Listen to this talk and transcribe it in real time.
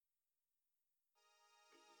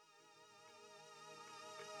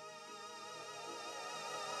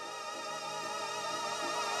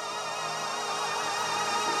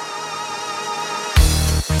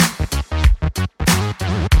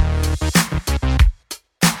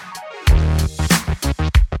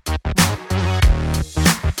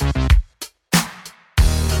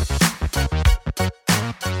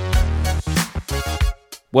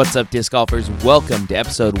What's up, disc golfers? Welcome to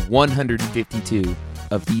episode 152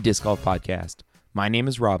 of the Disc Golf Podcast. My name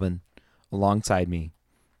is Robin. Alongside me,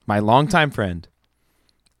 my longtime friend,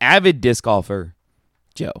 avid disc golfer,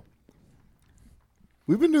 Joe.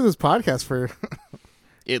 We've been doing this podcast for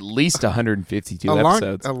at least 152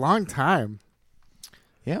 episodes. A long time.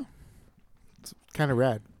 Yeah. It's kind of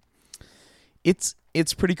rad. It's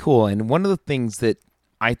pretty cool. And one of the things that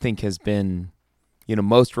I think has been,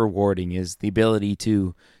 most rewarding is the ability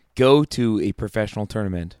to go to a professional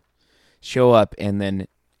tournament, show up, and then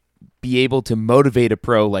be able to motivate a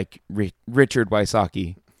pro like Richard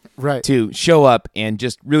Wysocki, right, to show up and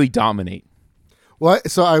just really dominate. Well,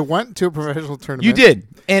 so I went to a professional tournament. You did.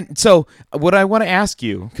 And so what I want to ask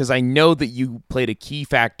you, because I know that you played a key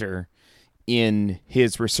factor in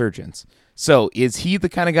his resurgence. So is he the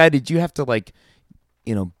kind of guy, did you have to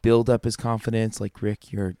build up his confidence? Like,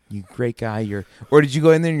 Rick, you're great guy. Or did you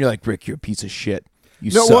go in there and you're like, Rick, you're a piece of shit.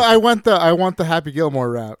 You suck. Well, I want the Happy Gilmore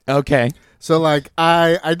route. Okay. So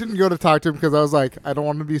I didn't go to talk to him because I was like, I don't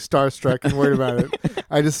want to be starstruck and worried about it.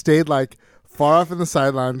 I just stayed far off in the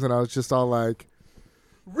sidelines and I was just all like,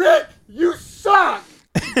 Rick, you suck.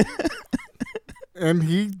 And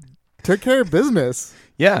he took care of business.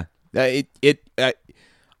 Yeah.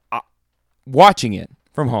 Watching it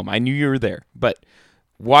from home, I knew you were there, but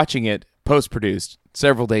watching it post-produced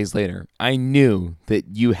several days later, I knew that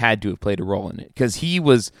you had to have played a role in it because he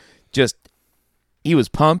was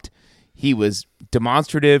pumped. He was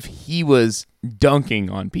demonstrative. He was dunking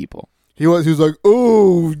on people. He was like,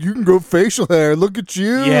 oh, you can grow facial hair. Look at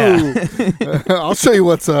you. Yeah. I'll show you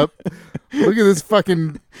what's up. Look at this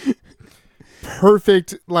fucking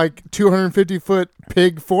perfect, 250-foot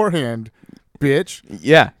pig forehand, bitch.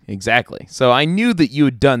 Yeah, exactly. So I knew that you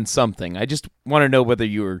had done something. I just want to know whether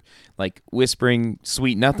you were whispering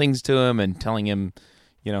sweet nothings to him and telling him,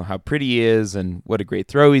 how pretty he is and what a great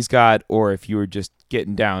throw he's got, or if you were just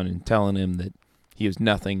getting down and telling him that he was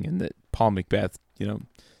nothing and that Paul Macbeth,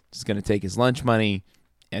 is going to take his lunch money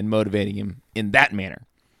and motivating him in that manner.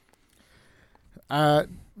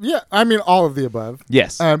 Yeah, I mean, all of the above.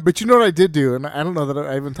 Yes. But you know what I did do, and I don't know that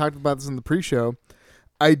I even talked about this in the pre-show.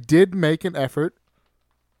 I did make an effort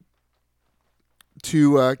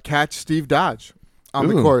to catch Steve Dodge on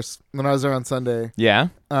the course when I was there on Sunday. Yeah.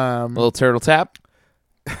 A little turtle tap?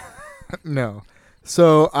 No.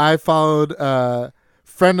 So I followed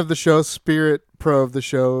friend of the show, Spirit Pro of the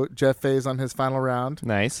show, Jeff Faze, on his final round.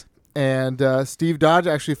 Nice. And Steve Dodge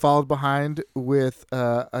actually followed behind with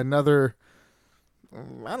another,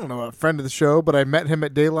 I don't know, a friend of the show, but I met him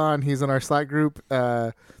at Daylon. He's in our Slack group,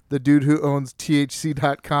 the dude who owns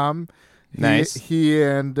THC.com. Nice. He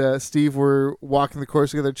and Steve were walking the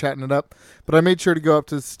course together, chatting it up. But I made sure to go up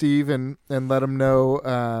to Steve and let him know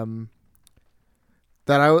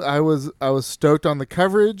that I was stoked on the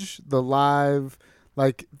coverage, the live,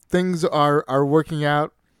 things are working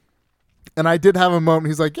out. And I did have a moment.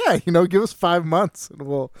 He's like, yeah, give us 5 months and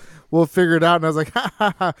we'll figure it out. And I was like, ha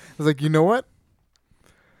ha ha. I was like, you know what?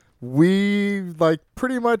 We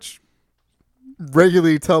pretty much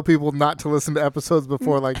regularly tell people not to listen to episodes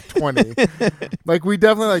before 20. We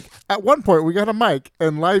definitely at one point we got a mic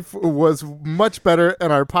and life was much better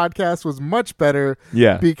and our podcast was much better.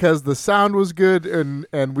 Yeah. Because the sound was good and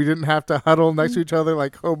we didn't have to huddle next to each other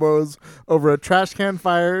like hobos over a trash can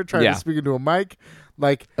fire trying to speak into a mic.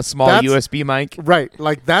 A small USB mic.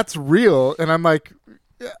 Right. That's real. And I'm like,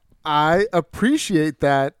 I appreciate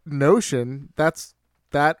that notion.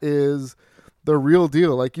 That is the real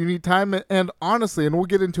deal. You need time, and honestly, and we'll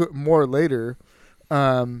get into it more later.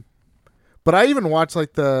 But I even watched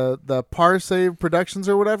the Par Save Productions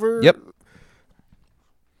or whatever. Yep.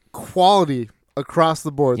 Quality across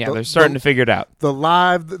the board. Yeah, they're starting to figure it out. The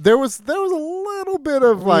live, there was a little bit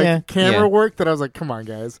of camera work that I was like, come on,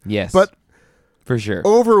 guys. Yes. But for sure,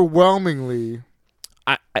 overwhelmingly,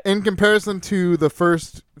 in comparison to the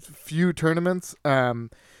first few tournaments,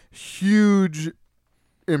 huge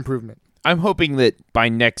improvement. I'm hoping that by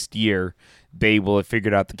next year they will have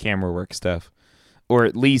figured out the camera work stuff, or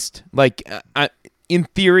at least in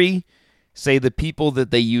theory, say the people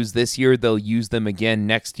that they use this year, they'll use them again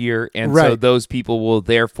next year, and so those people will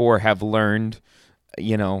therefore have learned,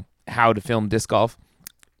 how to film disc golf.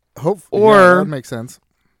 Hopefully, that makes sense.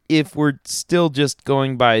 If we're still just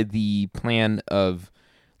going by the plan of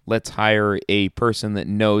let's hire a person that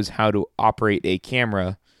knows how to operate a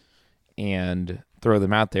camera and throw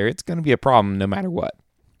them out there, it's going to be a problem no matter what.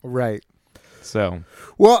 Right. So.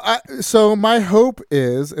 Well, so my hope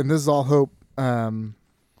is, and this is all hope,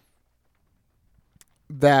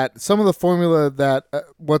 that some of the formula that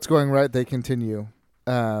what's going right, they continue.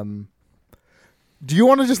 Do you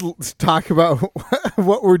want to just talk about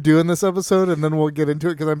what we're doing this episode, and then we'll get into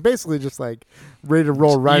it? Because I'm basically just like ready to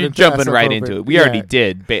roll right You're into jumping SF right Open. into it. We already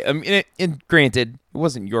did. I mean, and granted, it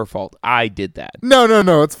wasn't your fault. I did that.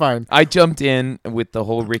 No, it's fine. I jumped in with the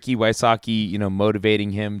whole Ricky Wysocki,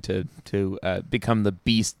 motivating him to become the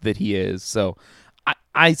beast that he is. So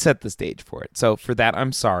I set the stage for it. So for that,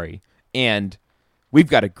 I'm sorry. And we've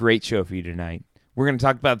got a great show for you tonight. We're going to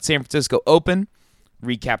talk about the San Francisco Open,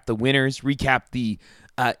 recap the winners, recap the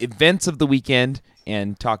events of the weekend,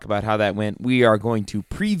 and talk about how that went. We are going to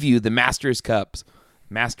preview the Masters Cup.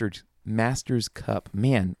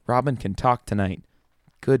 Man, Robin can talk tonight.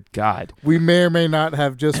 Good God. We may or may not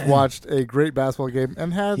have just watched a great basketball game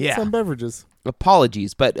and had some beverages.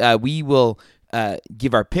 Apologies, but we will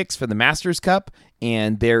give our picks for the Masters Cup,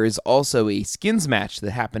 and there is also a skins match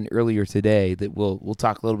that happened earlier today that we'll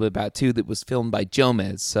talk a little bit about too. That was filmed by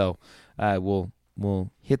Jomez, so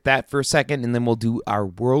we'll hit that for a second, and then we'll do our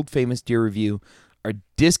world famous beer review, our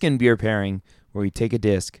disc and beer pairing, where we take a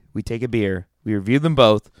disc, we take a beer, we review them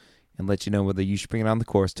both, and let you know whether you should bring it on the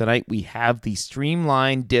course. Tonight we have the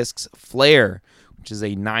Streamline Discs Flare, which is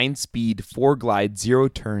a 9-speed 4-glide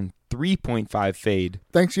 0-turn 3.5 fade.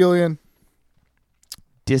 Thanks, Julian.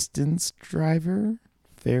 Distance driver?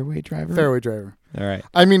 Fairway driver? Fairway driver. All right.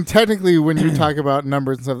 I mean, technically, when you talk about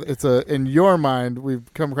numbers and stuff, in your mind,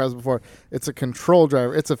 we've come across it before, it's a control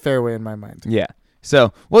driver. It's a fairway in my mind. Yeah.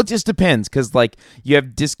 So, well, it just depends, because, you have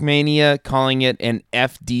Discmania calling it an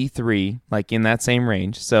FD3, in that same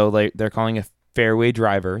range. So, they're calling a fairway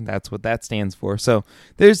driver. That's what that stands for. So,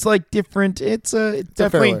 there's, different, it's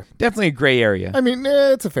definitely a gray area. I mean,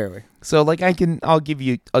 it's a fairway. So, I'll give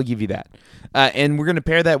you that. And we're going to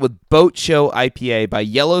pair that with Boat Show IPA by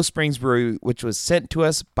Yellow Springs Brewery, which was sent to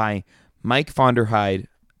us by Mike Fonderheide,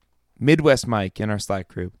 Midwest Mike, in our Slack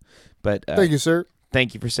group. But thank you, sir.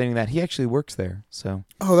 Thank you for sending that. He actually works there. So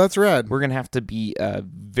oh, that's rad. We're going to have to be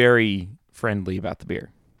very friendly about the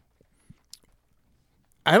beer.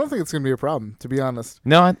 I don't think it's going to be a problem, to be honest.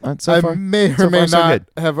 No, so far. I may or may not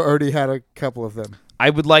have already had a couple of them. I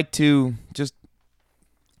would like to just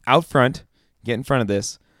out front, get in front of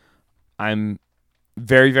this. I'm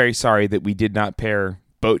very, very sorry that we did not pair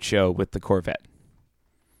Boat Show with the Corvette.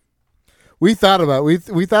 We thought about we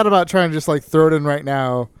thought about trying to just throw it in right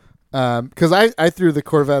now, because I threw the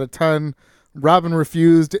Corvette a ton. Robin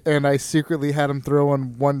refused, and I secretly had him throw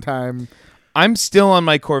one time. I'm still on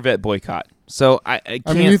my Corvette boycott, so I can't.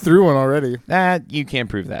 I mean, you threw one already. You can't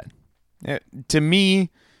prove that. To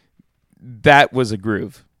me, that was a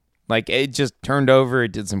groove. It just turned over.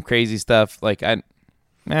 It did some crazy stuff. It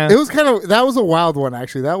was that was a wild one,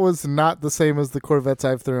 actually. That was not the same as the Corvettes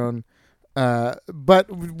I've thrown. But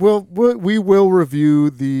we will review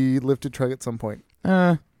the lifted truck at some point.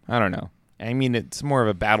 I don't know. I mean, it's more of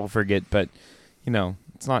a battle frigate, but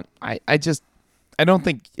it's not. I don't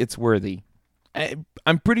think it's worthy.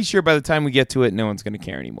 I'm pretty sure by the time we get to it, no one's going to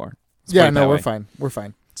care anymore. We're fine. We're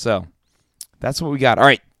fine. So that's what we got. All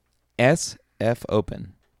right, SF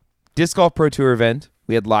Open Disc Golf Pro Tour event.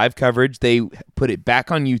 We had live coverage. They put it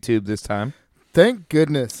back on YouTube this time. Thank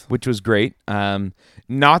goodness. Which was great.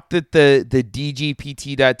 Not that the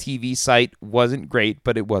DGPT.TV site wasn't great,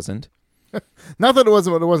 but it wasn't. Not that it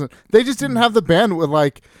wasn't, but it wasn't. They just didn't have the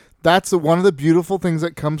bandwidth. That's one of the beautiful things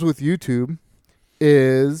that comes with YouTube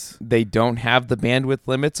is... They don't have the bandwidth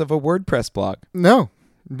limits of a WordPress blog. No.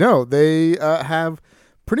 They have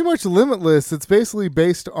pretty much limitless. It's basically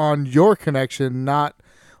based on your connection, not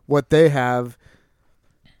what they have.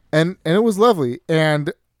 And it was lovely.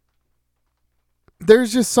 And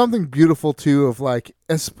there's just something beautiful too of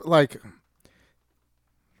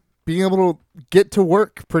being able to get to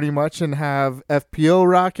work pretty much and have FPO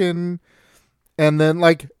rocking. And then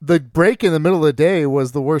the break in the middle of the day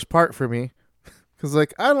was the worst part for me. Because I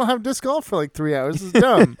don't have disc golf for 3 hours. This is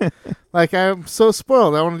dumb. I'm so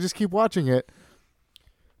spoiled. I want to just keep watching it.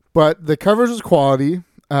 But the coverage was quality.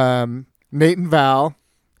 Nate and Val,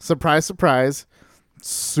 surprise, surprise.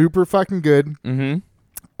 Super fucking good. Mm-hmm.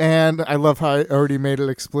 And I love how I already made it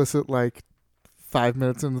explicit 5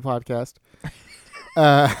 minutes in the podcast.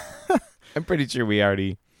 I'm pretty sure we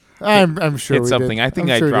already I'm sure hit we something. did. I think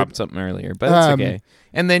I'm I sure dropped something earlier, but it's okay.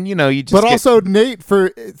 And then, you just But also, Nate,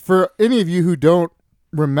 for any of you who don't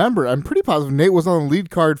remember, I'm pretty positive Nate was on the lead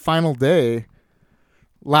card final day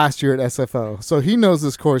last year at SFO. So he knows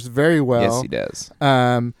this course very well. Yes, he does.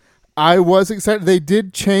 I was excited. They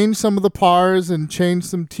did change some of the pars and change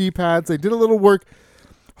some tee pads. They did a little work.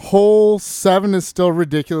 Hole 7 is still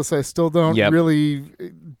ridiculous. I still don't really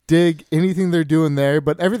dig anything they're doing there.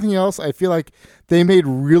 But everything else, I feel like they made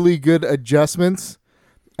really good adjustments.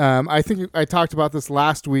 I think I talked about this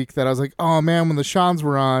last week that I was like, oh man, when the Seans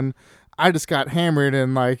were on, I just got hammered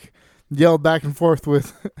and like yelled back and forth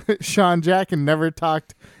with Sean Jack and never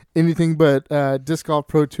talked anything but Disc Golf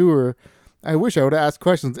Pro Tour. I wish I would have asked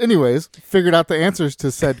questions. Anyways, figured out the answers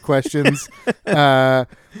to said questions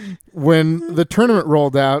when the tournament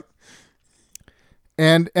rolled out.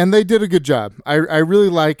 And they did a good job. I really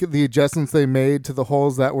like the adjustments they made to the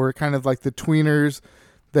holes that were kind of like the tweeners.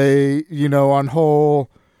 They, on hole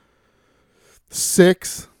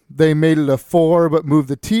 6, they made it a 4, but moved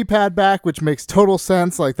the tee pad back, which makes total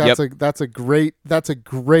sense. Like that's a great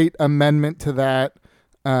amendment to that.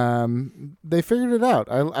 They figured it out.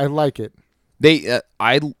 I like it.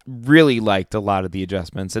 I really liked a lot of the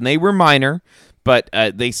adjustments, and they were minor, but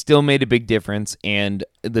they still made a big difference. And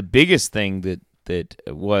the biggest thing that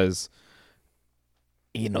was,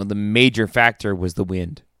 the major factor was the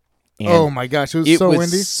wind. And oh my gosh, it was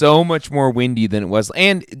windy. So much more windy than it was.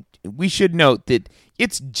 And we should note that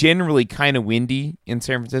it's generally kind of windy in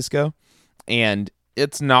San Francisco, and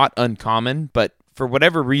it's not uncommon, but for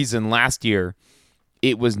whatever reason last year,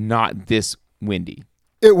 it was not this windy.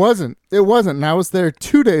 It wasn't. And I was there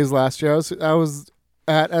 2 days last year. I was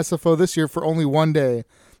at SFO this year for only 1 day,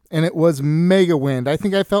 and it was mega wind. I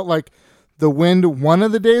think I felt like the wind one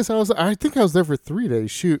of the days I think I was there for 3 days.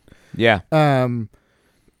 Shoot. Yeah.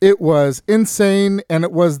 It was insane, and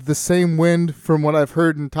it was the same wind from what I've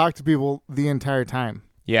heard and talked to people the entire time.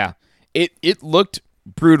 Yeah. It looked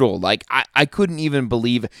brutal. Like I couldn't even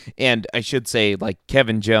believe, and I should say like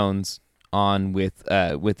Kevin Jones on with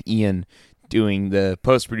Ian doing the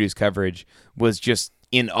post-produced coverage was just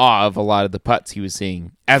in awe of a lot of the putts he was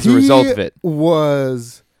seeing as a result of it.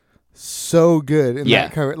 Was so good in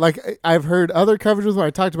that coverage. Like I've heard other coverages where I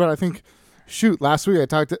talked about, I think, last week I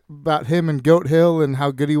talked about him and Goat Hill and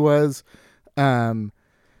how good he was.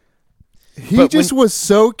 He was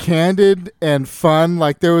so candid and fun.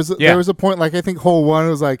 Like there was a point, like I think hole 1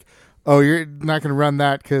 was like, oh, you're not going to run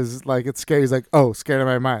that because like it's scary. He's like, oh, scared of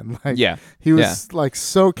my mind. Like, he was like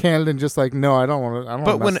so candid and just like, no, I don't want to.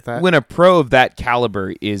 But when a pro of that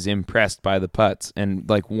caliber is impressed by the putts and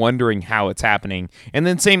like wondering how it's happening, and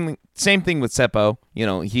then same thing with Seppo.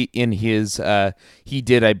 He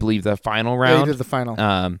did, I believe, the final round. Yeah, he did the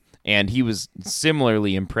final. And he was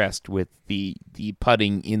similarly impressed with the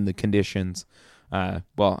putting in the conditions.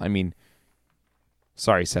 Well, I mean,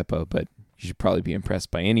 sorry, Seppo, but you should probably be impressed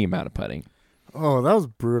by any amount of putting. Oh, that was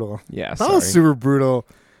brutal. Yeah, that was super brutal.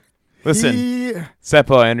 Listen,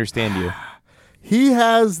 Seppo, I understand you. He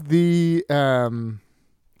has the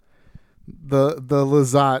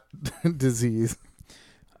Lizotte disease.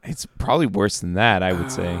 It's probably worse than that, I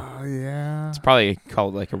would say. Yeah. It's probably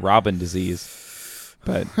called like a Robin disease,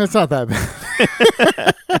 but it's not that bad.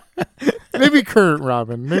 Maybe current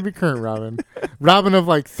Robin. Robin of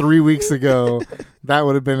like 3 weeks ago, that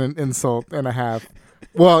would have been an insult and a half.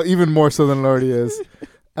 Well, even more so than it already is.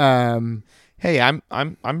 Hey,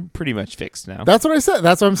 I'm pretty much fixed now. That's what I said.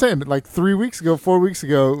 That's what I'm saying. Like 4 weeks ago,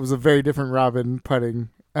 it was a very different Robin putting.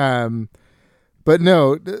 But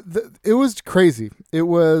no, it was crazy. It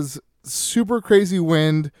was super crazy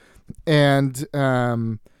wind and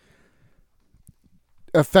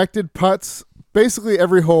affected putts basically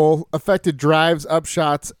every hole, affected drives,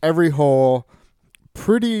 upshots, every hole.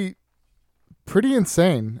 Pretty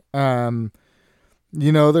insane. There's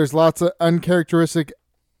lots of uncharacteristic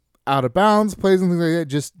out of bounds plays and things like that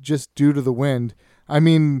just due to the wind. I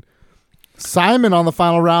mean, Simon on the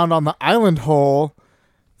final round on the island hole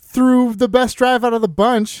threw the best drive out of the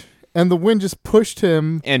bunch, and the wind just pushed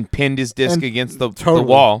him and pinned his disc against the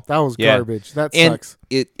wall. That was garbage. That sucks.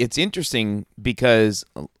 It's interesting because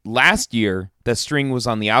last year the string was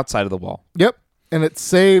on the outside of the wall. Yep, and it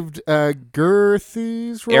saved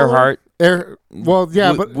Girthy's Earhart.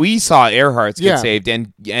 But we saw Earhart's get saved,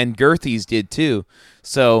 and Girthy's did too.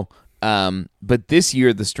 So, but this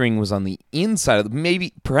year the string was on the inside of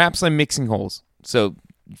perhaps I'm mixing holes. So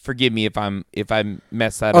forgive me if I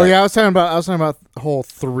messed that up. Oh yeah, I was talking about hole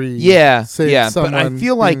 3. Yeah, but I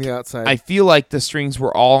feel like the outside. I feel like the strings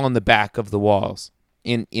were all on the back of the walls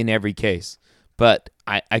in every case, but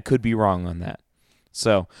I could be wrong on that.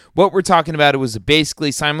 So what we're talking about, it was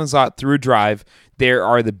basically Simon Lizotte threw a drive. There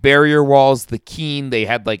are the barrier walls, the Keen. They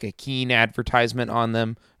had like a Keen advertisement on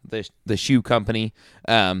them, the shoe company,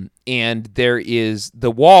 and there is the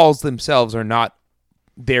walls themselves are not.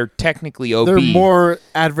 They're technically OB. They're more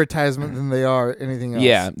advertisement than they are anything else.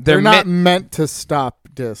 Yeah, they're not meant to stop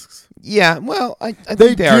discs. Yeah, well, I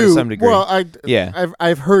think they are to some degree. Well,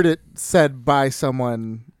 I've heard it said by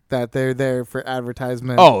someone that they're there for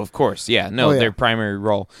advertisement. Oh, of course. Yeah. No, Oh, yeah. their primary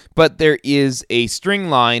role. But there is a string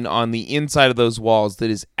line on the inside of those walls that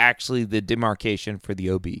is actually the demarcation for the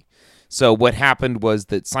OB. So what happened was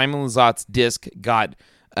that Simon Lizotte disc got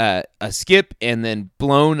a skip and then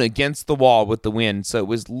blown against the wall with the wind. So it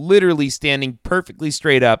was literally standing perfectly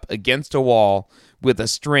straight up against a wall with a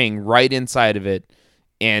string right inside of it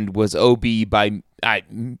and was OB by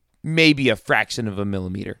maybe a fraction of a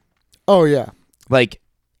millimeter. Oh, yeah. Like,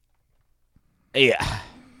 yeah,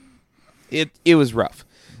 it was rough.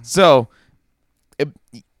 So,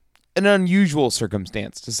 an unusual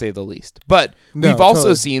circumstance, to say the least. But we've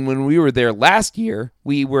also seen, when we were there last year,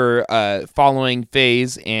 we were following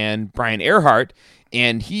FaZe and Brian Earhart,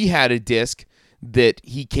 and he had a disc that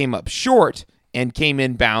he came up short and came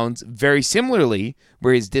in bounds very similarly,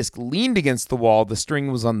 where his disc leaned against the wall, the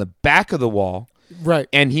string was on the back of the wall, right,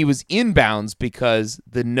 and he was in bounds because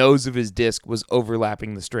the nose of his disc was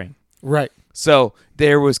overlapping the string. Right. So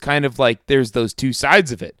there was kind of like, there's those two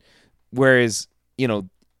sides of it. Whereas, you know,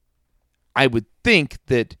 I would think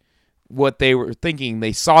that what they were thinking,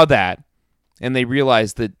 they saw that and they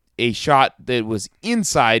realized that a shot that was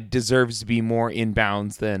inside deserves to be more in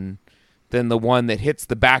bounds than the one that hits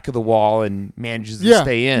the back of the wall and manages to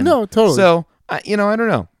stay in. No, totally. So, I don't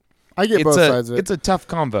know. I get both sides of it. It's a tough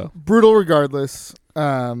combo. Brutal regardless.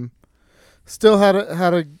 Still had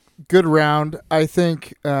a good round. I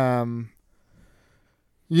think,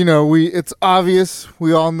 it's obvious.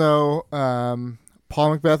 We all know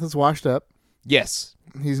Paul Macbeth is washed up. Yes.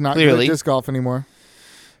 He's not clearly good at disc golf anymore.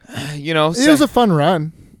 It was a fun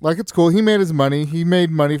run. Like, it's cool. He made his money. He made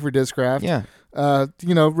money for Discraft. Yeah.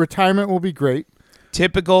 Retirement will be great.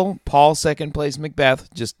 Typical Paul second place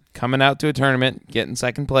Macbeth, just coming out to a tournament, getting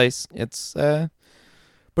second place. It's But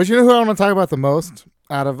you know who I want to talk about the most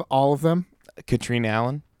out of all of them? Katrina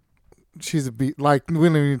Allen. She's a beat. Like, we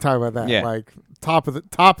don't even talk about that. Yeah. Like, top of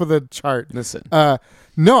the chart. Listen. No,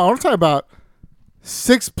 I want to talk about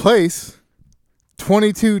 6th place,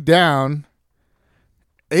 22 down,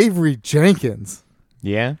 Avery Jenkins.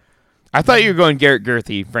 Yeah. I thought you were going Garrett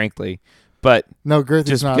Gerthy, frankly. But no, Gerthy's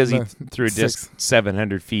just not because he threw a disc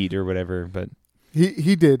 700 feet or whatever. But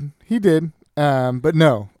he did. But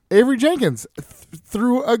no, Avery Jenkins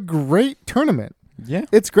threw a great tournament. Yeah.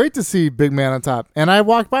 It's great to see big man on top. And I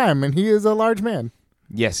walked by him, and he is a large man.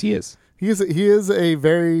 Yes, he is. He is a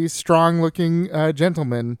very strong-looking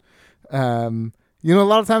gentleman. A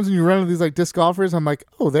lot of times when you run into these like disc golfers, I'm like,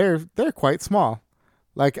 oh, they're quite small.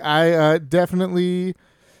 Like, I definitely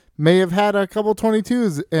may have had a couple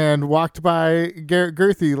 22s and walked by Garrett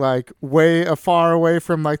Gerthy like way far away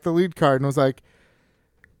from like the lead card and was like,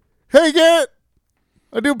 "Hey, Garrett,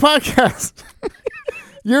 I do a podcast.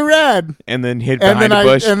 You're rad." And then hid behind a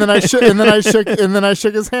bush. And then I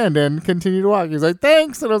shook his hand and continued to walk. He's like,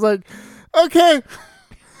 "Thanks," and I was like, "Okay,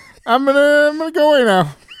 I'm gonna go away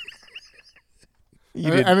now." I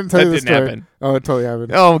didn't tell you the story. Happen. Oh, it totally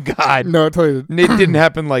happened. Oh God, no, it totally didn't. It didn't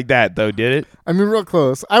happen like that, though, did it? I mean, real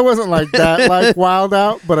close. I wasn't like that, like wild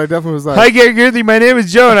out, but I definitely was like, "Hi, Garrett Gerthy. My name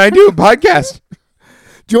is Joe, and I do a podcast.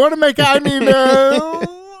 Do you want to make? I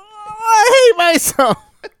hate myself."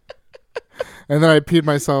 And then I peed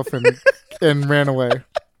myself and ran away.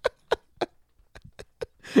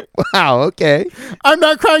 Wow. Okay. I'm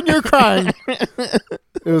not crying. You're crying.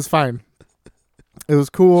 It was fine. It was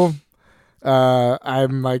cool.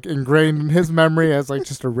 I'm like ingrained in his memory as like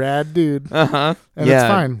just a rad dude. And it's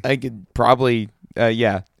fine. I could probably,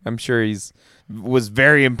 I'm sure was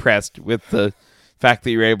very impressed with the fact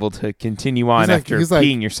that you're able to continue on after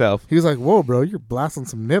peeing yourself. He was like, "Whoa, bro, you're blasting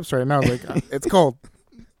some nips right now." I was like, "It's cold.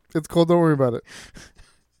 It's cold. Don't worry about it."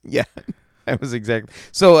 Yeah, that was exactly.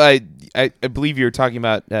 So I believe you were talking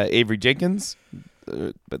about Avery Jenkins,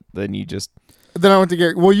 but then you just. Then I went to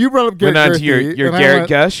Garrett. Well, you brought up Garrett. Went on to your Garrett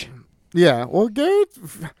gush. Yeah, well, Garrett,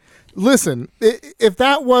 listen, if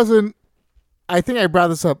that wasn't, I think I brought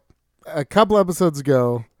this up a couple episodes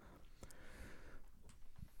ago.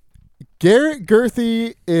 Garrett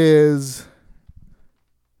Gerthy is,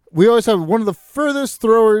 we always have one of the furthest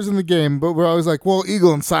throwers in the game, but we're always like, well,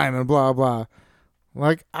 Eagle and Simon, blah, blah.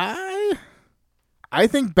 Like, I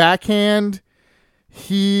think backhand,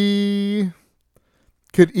 he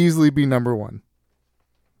could easily be number one.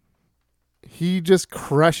 He just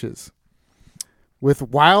crushes. With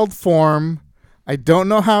wild form, I don't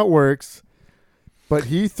know how it works, but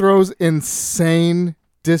he throws insane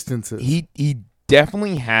distances. He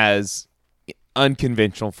definitely has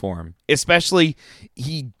unconventional form. Especially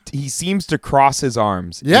he seems to cross his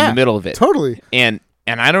arms in the middle of it. Totally. And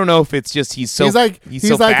I don't know if it's just he's so like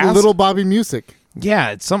fast. little Bobby Music.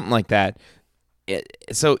 Yeah, it's something like that.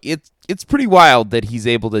 So it's pretty wild that he's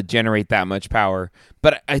able to generate that much power.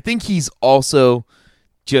 But I think he's also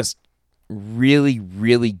just really,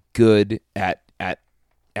 really good at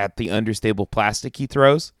the understable plastic he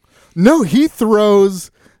throws. No, he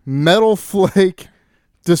throws metal flake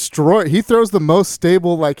destroy. He throws the most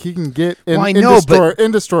stable like he can get in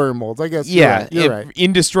destroyer molds. I guess. Yeah, you're right.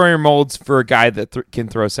 In destroyer molds for a guy that can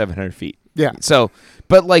throw 700 feet. Yeah. So,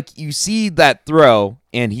 but like you see that throw,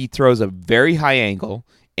 and he throws a very high angle,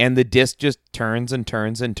 and the disc just turns and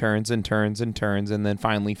turns and turns and turns and turns, and then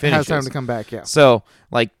finally finishes. Has time to come back. Yeah. So,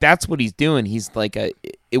 like that's what he's doing. He's like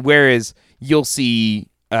whereas you'll see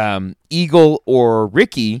Eagle or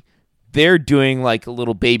Ricky, they're doing like a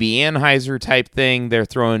little baby Anheuser type thing. They're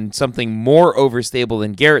throwing something more overstable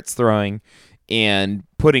than Garrett's throwing, and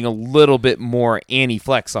putting a little bit more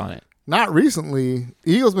anti-flex on it. Not recently.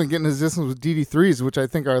 Eagle's been getting his distance with DD3s, which I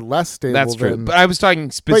think are less stable. That's true. But I was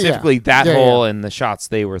talking specifically that hole and the shots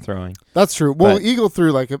they were throwing. That's true. Well, Eagle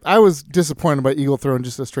threw I was disappointed by Eagle throwing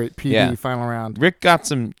just a straight PD final round. Rick got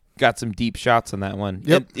some deep shots on that one.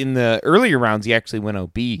 Yep. In the earlier rounds, he actually went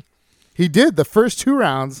OB. He did the first 2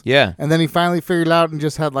 rounds. Yeah. And then he finally figured it out and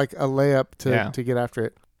just had like a layup to get after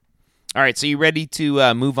it. All right. So you ready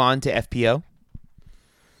to move on to FPO?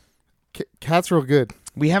 Cat's real good.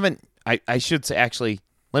 We haven't. I should say, actually,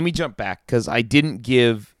 let me jump back because I didn't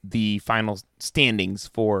give the final standings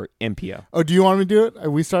for MPO. Oh, do you want me to do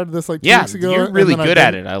it? We started this like 2 weeks ago. Yeah, you're really good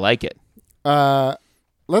at it. I like it. Can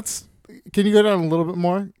you go down a little bit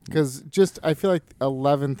more? Because I feel like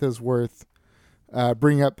 11th is worth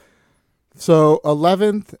bringing up. So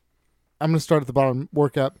 11th, I'm going to start at the bottom,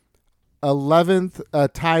 work up. 11th, a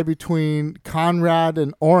tie between Conrad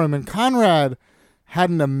and Orem. And Conrad had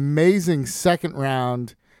an amazing second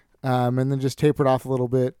round. And then just tapered off a little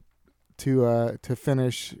bit to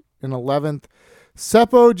finish in 11th.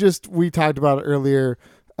 Seppo, we talked about it earlier,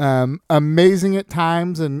 amazing at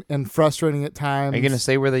times and frustrating at times. Are you going to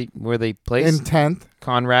say where they placed? In 10th.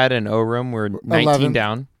 Conrad and Oram were 19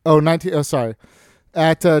 down. Oh, 19. Oh, sorry.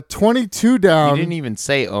 At 22 down. You didn't even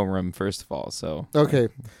say Oram, first of all. So okay.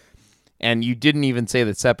 And you didn't even say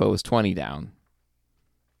that Seppo was 20 down.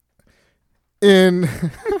 In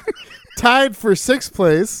tied for 6th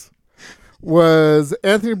place was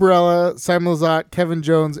Anthony Barella, Simon Lizotte, Kevin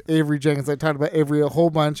Jones, Avery Jenkins. I talked about Avery a whole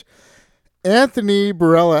bunch. Anthony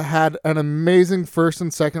Barella had an amazing first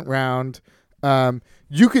and second round.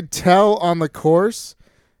 You could tell on the course,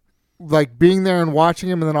 like being there and watching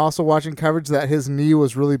him and then also watching coverage, that his knee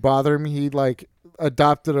was really bothering me. He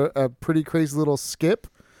adopted a pretty crazy little skip.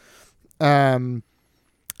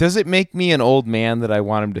 Does it make me an old man that I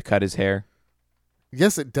want him to cut his hair?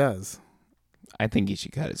 Yes, it does. I think he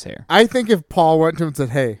should cut his hair. I think if Paul went to him and said,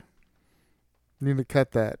 "Hey, you need to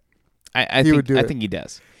cut that," I think he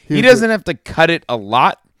does. He doesn't have to cut it a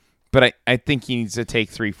lot, but I think he needs to take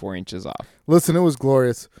 3-4 inches off. Listen, it was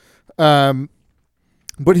glorious. But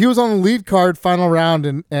he was on the lead card final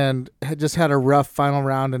round and had just had a rough final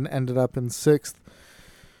round and ended up in 6th.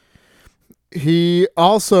 He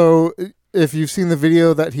also, if you've seen the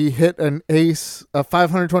video, that he hit an ace, a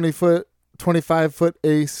 25-foot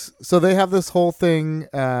ace. So they have this whole thing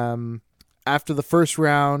after the first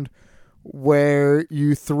round where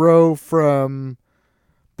you throw from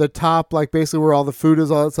the top, like basically where all the food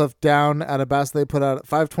is, all that stuff, down at a basket they put out at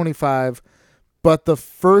 525. But the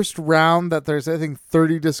first round that there's, I think,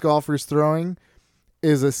 30 disc golfers throwing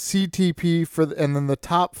is a CTP and then the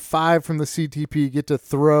top 5 from the CTP get to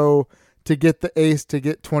throw to get the ace to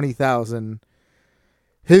get 20,000.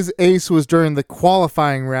 His ace was during the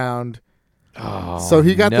qualifying round. Oh, so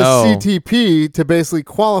he got the CTP to basically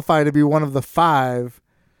qualify to be one of the 5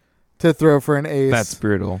 to throw for an ace. That's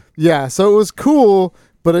brutal. Yeah, so it was cool,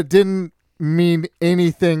 but it didn't mean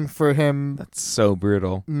anything for him. That's so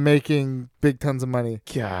brutal. Making big tons of money.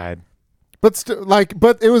 God. But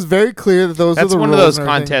but it was very clear that those are the rules. That's one of those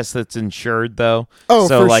contests that's insured, though. Oh,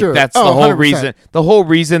 so for sure. That's the whole 100%. Reason. The whole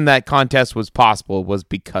reason that contest was possible was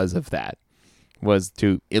because of that. Was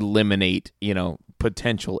to eliminate,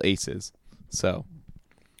 potential aces. So,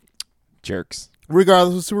 jerks.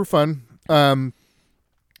 Regardless, it was super fun.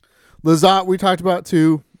 Lizotte, we talked about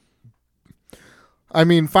too. I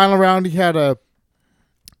mean, final round, he had a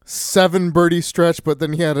 7 birdie stretch, but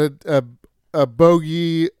then he had a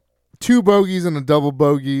bogey, 2 bogeys and a double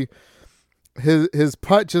bogey. His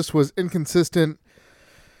putt just was inconsistent.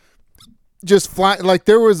 Just fly, like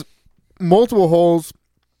there was multiple holes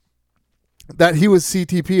that he was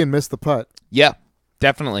CTP and missed the putt. Yeah,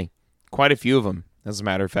 definitely. Quite a few of them, as a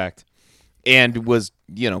matter of fact. And was,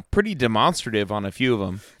 pretty demonstrative on a few of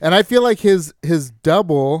them. And I feel like his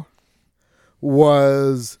double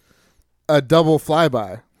was a double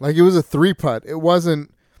flyby. Like it was a 3-putt. It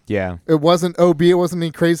wasn't. Yeah. It wasn't OB. It wasn't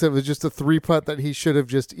any crazy. It was just a 3-putt that he should have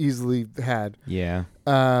just easily had. Yeah.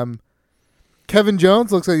 Kevin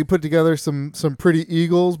Jones looks like he put together some pretty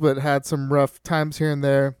eagles, but had some rough times here and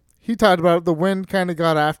there. He talked about it. The wind kind of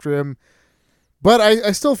got after him. But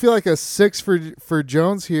I still feel like a 6 for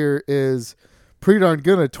Jones here is pretty darn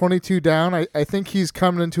good. A 22 down. I think he's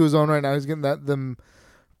coming into his own right now. He's getting them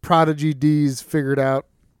Prodigy D's figured out.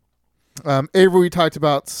 Avery, we talked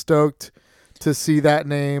about, stoked to see that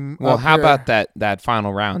name. Well, how about that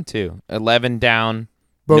final round too? 11 down,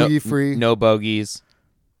 bogey free, no bogeys.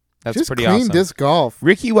 That's just pretty clean awesome. disc golf.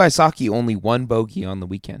 Ricky Wysocki only 1 bogey on the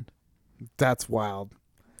weekend. That's wild.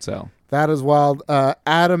 So that is wild.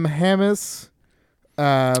 Adam Hammis.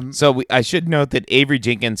 I should note that Avery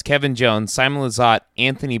Jenkins, Kevin Jones, Simon Lizotte,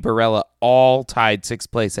 Anthony Barella all tied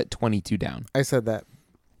 6th place at 22 down. I said that,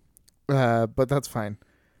 but that's fine.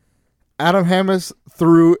 Adam Hammis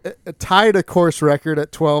tied a course record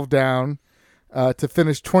at 12 down to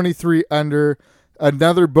finish 23 under.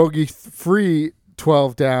 Another bogey-free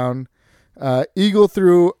 12 down. Eagle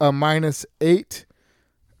threw a -8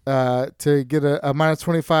 to get a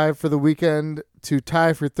 -25 for the weekend to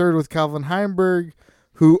tie for 3rd with Calvin Heimberg,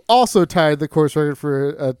 who also tied the course record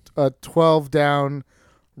for a 12 down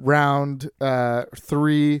round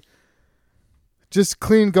 3. Just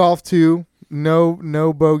clean golf too.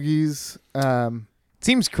 No bogeys.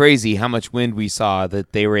 Seems crazy how much wind we saw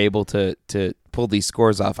that they were able to pull these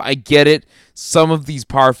scores off. I get it. Some of these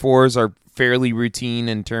par 4s are fairly routine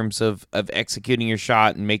in terms of executing your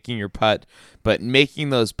shot and making your putt, but making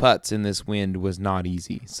those putts in this wind was not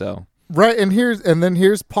easy. So right, and then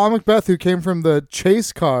here's Paul Macbeth, who came from the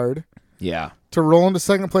chase card, to roll into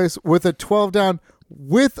 2nd place with a 12 down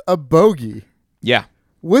with a bogey. Yeah,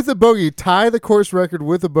 with a bogey, tie the course record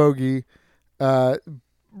with a bogey.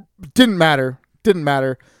 Didn't matter.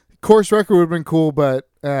 Course record would have been cool, but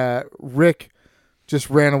Rick just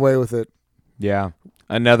ran away with it. Yeah.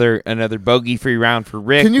 Another bogey-free round for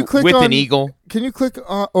Rick. Can you click with on an eagle? Can you click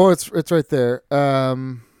on? Oh, it's right there.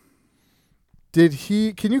 Can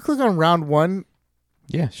you click on round 1?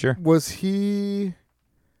 Yeah, sure. Was he?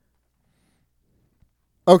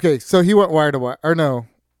 Okay, so he went wire to wire, or no?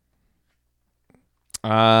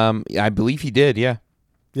 I believe he did. Yeah.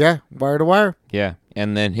 Yeah, wire to wire. Yeah,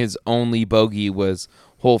 and then his only bogey was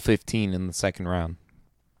hole 15 in the 2nd round.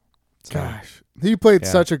 So, gosh, he played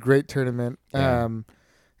such a great tournament. Yeah.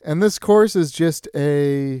 And this course is just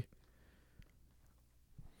the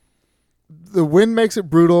wind makes it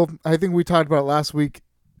brutal. I think we talked about it last week.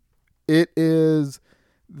 It is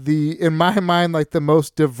in my mind, like the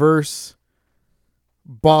most diverse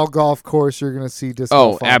ball golf course you're going to see disc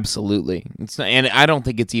golf on. Absolutely. It's not, and I don't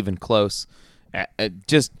think it's even close.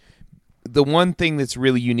 Just the one thing that's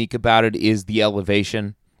really unique about it is the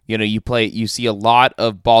elevation. You see a lot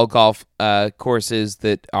of ball golf courses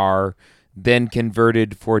that are then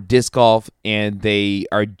converted for disc golf, and they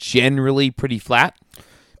are generally pretty flat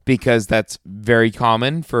because that's very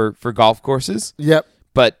common for golf courses. Yep.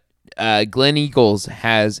 But Glen Eagles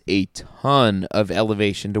has a ton of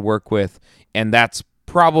elevation to work with, and that's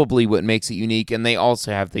probably what makes it unique. And they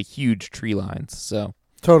also have the huge tree lines. So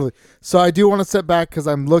totally. So I do want to step back because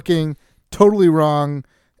I'm looking totally wrong,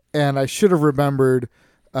 and I should have remembered.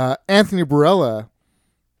 Anthony Barella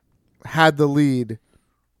had the lead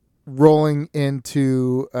rolling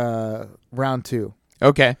into round 2.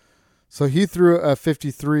 Okay. So he threw a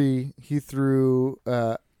 53. He threw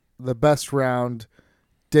the best round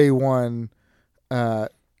day 1. Oh,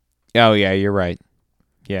 yeah, you're right.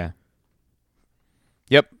 Yeah.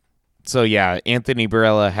 Yep. So, yeah, Anthony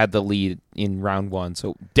Barella had the lead in round 1,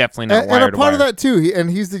 so definitely not wire to wire. And a part of that, too,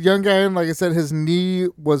 he's the young guy, and like I said, his knee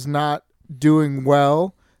was not doing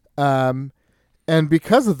well. And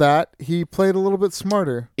because of that, he played a little bit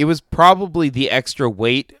smarter. It was probably the extra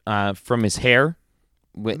weight from his hair.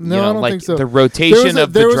 I don't think so. The rotation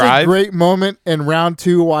of the drive. There was a great moment in round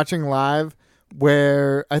 2 watching live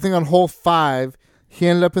where I think on hole 5, he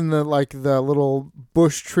ended up in the little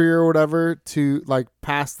bush tree or whatever to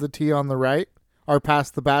pass the tee on the right or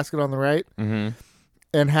pass the basket on the right, and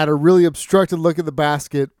had a really obstructed look at the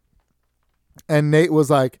basket. And Nate was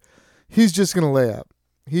like, he's just going to lay up.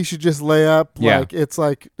 He should just lay up. Yeah. It's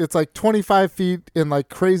like 25 feet in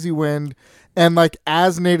crazy wind. And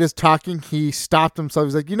as Nate is talking, he stopped himself.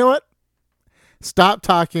 He's like, you know what? Stop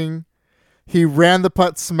talking. He ran the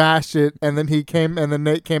putt, smashed it, and then Nate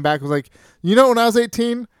came back and was like, you know, when I was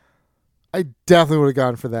 18, I definitely would have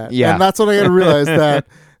gone for that. Yeah. And that's when I got to realize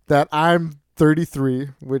that I'm 33,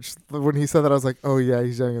 which when he said that, I was like, oh yeah,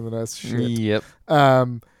 he's younger than us. Shit. Yep.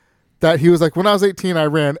 that he was like, when I was 18, I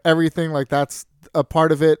ran everything. Like that's a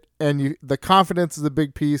part of it, and the confidence is a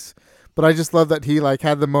big piece. But I just love that he like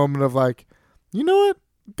had the moment of like, you know what,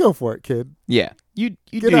 go for it, kid. Yeah, you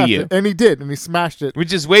Get do after you, it. And he did, and he smashed it.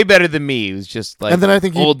 which is way better than me. It was just like And then I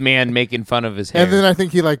think old man making fun of his hair. And then I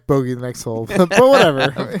think he like bogeyed the next hole, but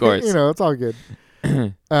whatever. Of course. You know, it's all good.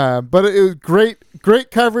 But it was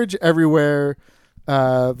great coverage everywhere.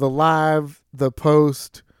 The live, the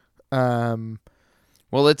post. Well,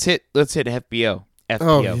 let's hit FBO.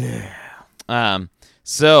 Oh yeah.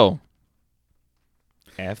 So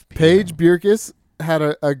FBO. Paige Bierkes had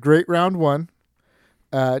a great round one.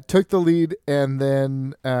 Took the lead, and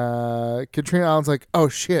then Katrina Allen's like, "Oh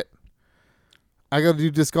shit, I got to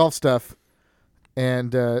do disc golf stuff,"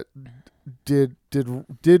 and did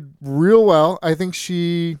real well. I think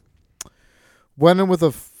she went in with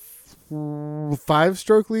a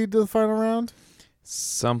 5-stroke lead to the final round,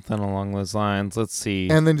 Something along those lines. Let's see.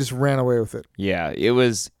 and then just ran away with it. Yeah, it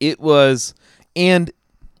was, and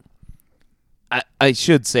I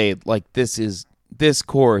should say, like, this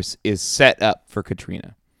course is set up for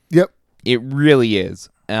Katrina. Yep. It really is.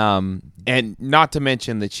 And not to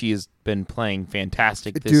mention that she has been playing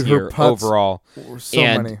fantastic this Dude, her year putts overall. were so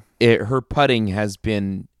And many. her putting has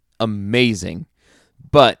been amazing.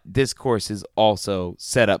 But this course is also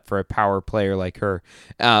set up for a power player like her.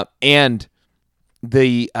 And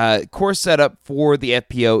the course setup for the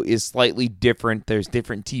FPO is slightly different. There's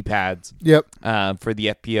different tee pads Yep. for the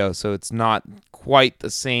FPO, so it's not quite the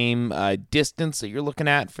same distance that you're looking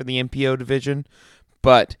at for the MPO division,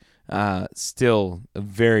 but still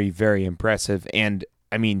very, very impressive. And,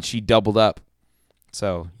 I mean, she doubled up.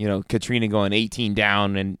 So, Katrina going 18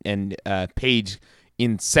 down and Paige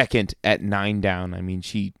in second at 9 down. I mean,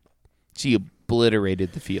 she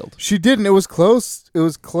obliterated the field. She didn't. It was close. It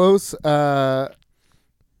was close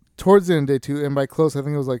towards the end of day 2, and by close, I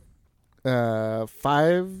think it was like 4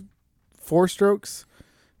 strokes,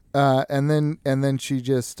 and then she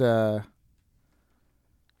just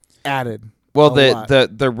added. Well, a lot.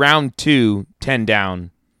 the round 2, 10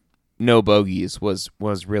 down, no bogeys was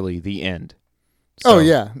really the end. So, Oh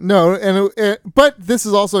yeah, no, and but this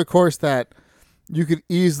is also a course that you could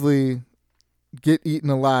easily get eaten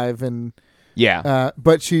alive, and yeah.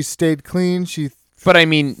 but she stayed clean. But I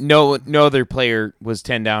mean, no other player was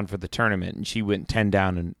 10 down for the tournament, and she went 10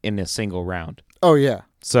 down in a single round. Oh yeah.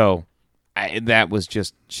 So that was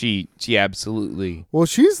just she absolutely. Well,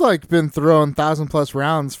 she's like been throwing 1,000+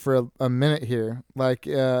 rounds for a minute here. Like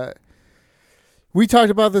we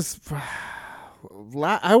talked about this.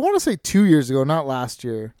 I want to say 2 years ago, not last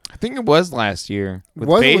year. I think it was last year.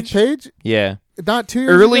 Was it with Paige? Yeah, Not 2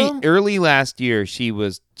 years ago. Early last year, she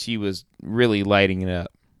was really lighting it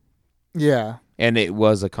up. Yeah. And it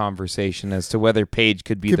was a conversation as to whether Paige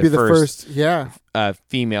could be the first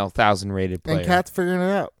female 1,000 rated player. And Kat's figuring it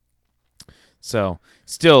out. So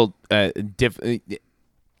still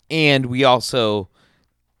and we also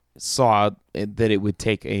saw that it would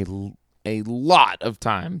take a lot of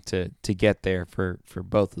time to get there for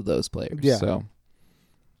both of those players. Yeah. So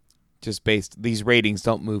just these ratings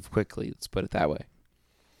don't move quickly. Let's put it that way.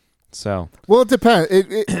 So Well, it depends.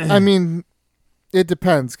 I mean, it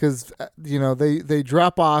depends because they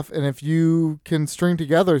drop off, and if you can string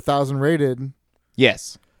together 1,000 rated,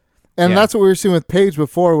 yes, and Yeah. that's what we were seeing with Paige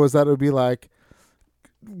before, was that it would be like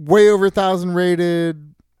way over 1,000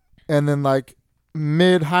 rated, and then like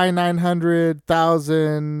mid-high 900,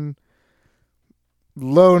 1,000,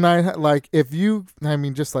 low 900. Like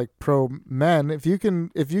just like pro men, if you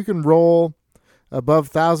can roll above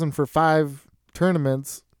 1,000 for 5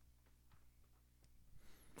 tournaments.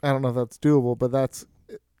 I don't know if that's doable, but that's,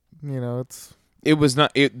 it's. it was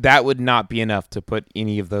not. That would not be enough to put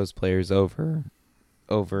any of those players over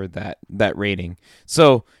that rating.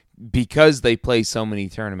 So because they play so many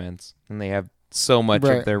tournaments and they have so much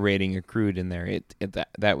Right. of their rating accrued in there,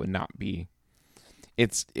 that would not be.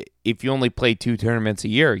 It's if you only play 2 tournaments a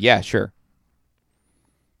year, yeah, sure.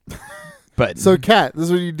 But So, Kat, this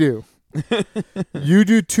is what you do. You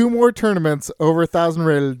do 2 more tournaments over 1,000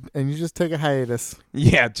 rated, and you just take a hiatus.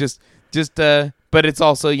 yeah, just but it's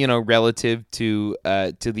also relative to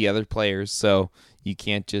the other players, so you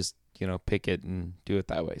can't just pick it and do it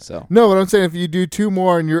that way. So No, but I'm saying if you do 2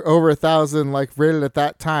 more and you're over 1,000 like rated at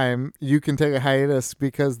that time, you can take a hiatus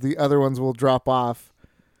because the other ones will drop off,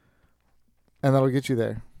 and that'll get you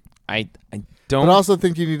there. I don't. But I also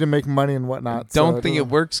think you need to make money and whatnot. don't think it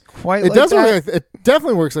works quite. It like doesn't. that. It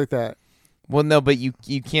definitely works like that. Well, no, but you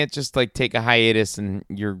can't just like take a hiatus and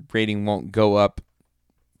your rating won't go up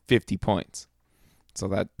 50 points. So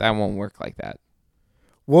that won't work like that.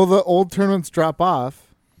 Well, the old tournaments drop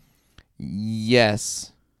off.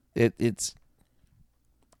 Yes. This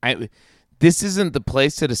isn't the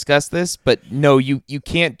place to discuss this, but no, you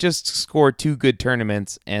can't just score 2 good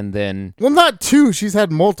tournaments and then. Well, not 2. She's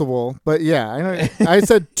had multiple, but yeah, I know. I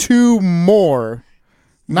said 2 more,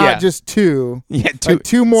 not just 2. Yeah, 2, like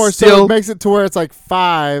 2 more. Still, so it makes it to where it's like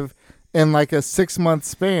 5 in like a 6-month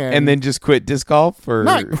span, and then just quit disc golf, or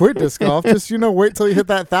not quit disc golf. Just wait till you hit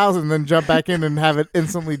that 1,000, then jump back in and have it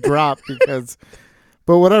instantly drop because.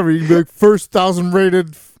 But whatever, you can be like first 1,000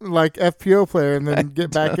 rated like FPO player and then get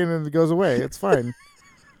back in and it goes away. It's fine.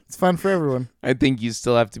 It's fun for everyone. I think you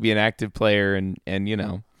still have to be an active player and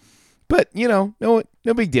but no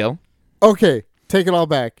big deal. Okay, take it all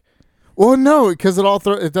back. Well, no, because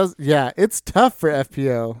it does. Yeah, it's tough for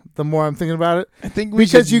FPO. The more I'm thinking about it, I think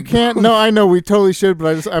you can't. No, I know we totally should,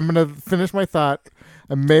 but I'm gonna finish my thought.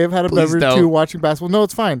 I may have had a beverage too watching basketball. No,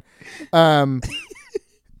 it's fine.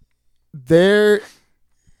 There.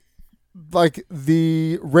 Like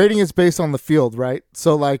the rating is based on the field, right?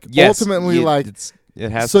 So like ultimately, it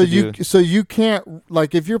has so to so you can't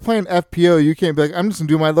like if you're playing FPO, you can't be like I'm just gonna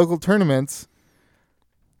do my local tournaments.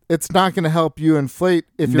 It's not gonna help you inflate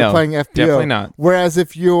if you're playing FPO. Definitely not. Whereas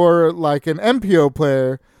if you're like an MPO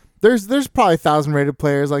player, there's probably 1,000 rated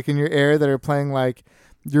players like in your area that are playing like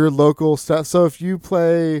your local stuff. So if you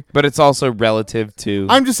play, but it's also relative to.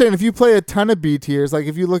 I'm just saying if you play a ton of B tiers, like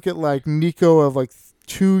if you look at like Nico of like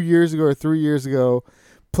 2 years ago or 3 years ago,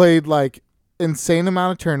 played like insane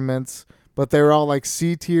amount of tournaments, but they were all like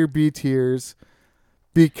C tier, B tiers.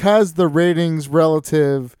 Because the ratings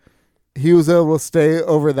relative, he was able to stay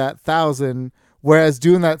over that 1,000. Whereas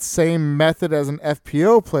doing that same method as an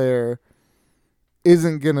FPO player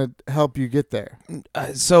isn't gonna help you get there.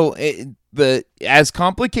 As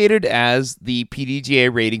complicated as the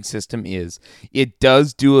PDGA rating system is, it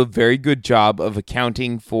does do a very good job of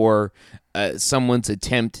accounting for someone's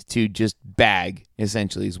attempt to just bag.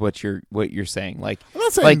 Essentially, is what you're saying. Like I'm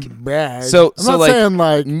not saying bag. I'm not saying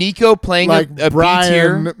like Nico playing like a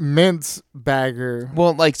Brian B tier Mintz bagger.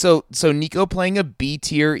 Well, like so Nico playing a B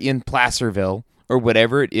tier in Placerville or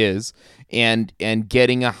whatever it is, and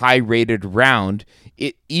getting a high rated round.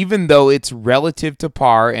 Even though it's relative to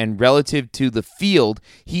par and relative to the field,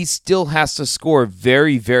 he still has to score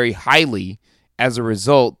very, very highly as a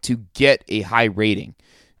result to get a high rating.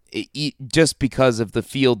 Just because of the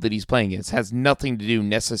field that he's playing against. It has nothing to do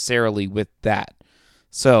necessarily with that.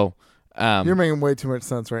 So you're making way too much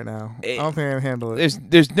sense right now. I don't think I can handle it.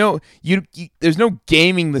 There's no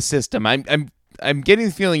gaming the system. I'm getting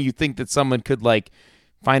the feeling you think that someone could like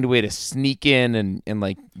find a way to sneak in and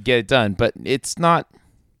like get it done, but it's not.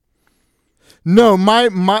 No, my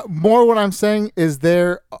more what I'm saying is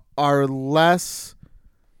there are less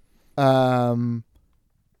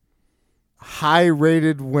high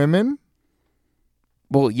rated women.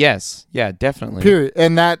 Well, yes. Yeah, definitely. Period.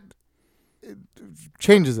 And that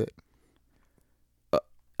changes it.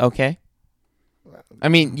 Okay. I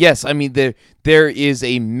mean, yes. I mean, there is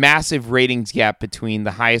a massive ratings gap between the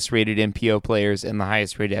highest rated MPO players and the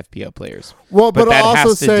highest rated FPO players. Well, but I'll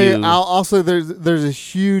also there's a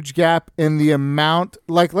huge gap in the amount.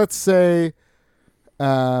 Like, let's say,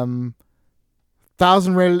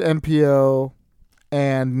 1,000 rated MPO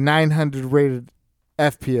and 900 rated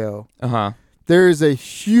FPO. There is a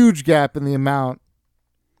huge gap in the amount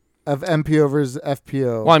of MPO versus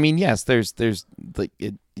FPO. Well, I mean, yes. There's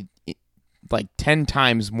like 10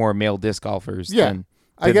 times more male disc golfers than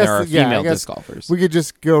there are female disc golfers. We could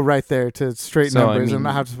just go right there to straight numbers and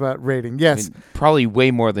not have to about rating. Yes. I mean, probably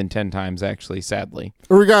way more than 10 times, actually, sadly.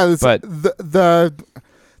 Regardless, but the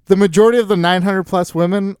majority of the 900 plus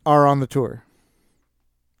women are on the tour.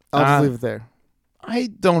 I'll just leave it there.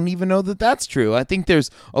 I don't even know that that's true. I think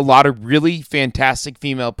there's a lot of really fantastic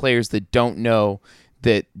female players that don't know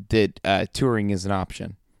that touring is an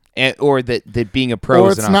option. Or that being a pro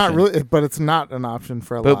is an option. Not really, but it's not an option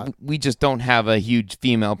for a lot. But we just don't have a huge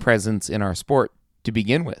female presence in our sport to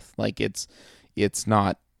begin with. Like it's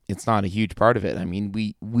not a huge part of it. I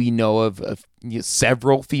mean, we know of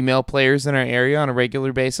several female players in our area on a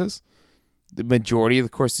regular basis. The majority of the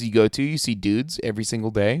courses you go to, you see dudes every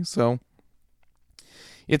single day. So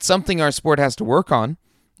it's something our sport has to work on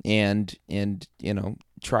and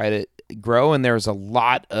try to grow, and there's a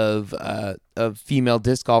lot of female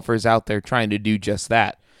disc golfers out there trying to do just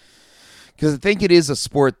that. Because I think it is a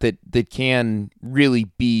sport that can really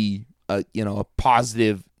be a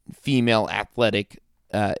positive female athletic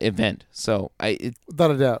event. So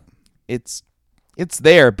without a doubt, it's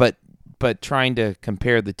there, but trying to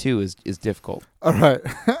compare the two is difficult. All right,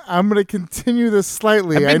 I'm going to continue this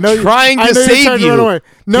slightly. I've been trying to save you.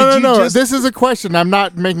 No. This is a question. I'm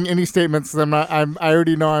not making any statements. I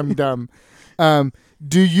already know I'm dumb.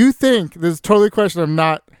 Do you think, this is totally a question, I'm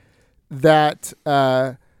not that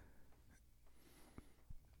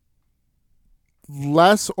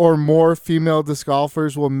less or more female disc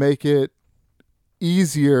golfers will make it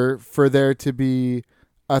easier for there to be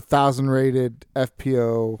 1,000 rated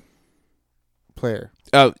FPO player?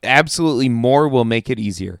 Oh, absolutely. More will make it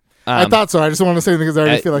easier. I thought so. I just want to say because I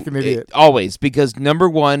already feel like an idiot. Always, because number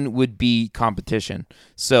one would be competition.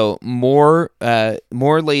 So more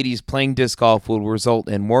ladies playing disc golf will result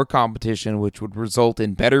in more competition, which would result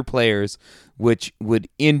in better players, which would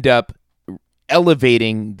end up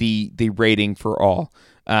elevating the rating for all,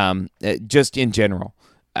 just in general.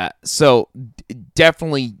 So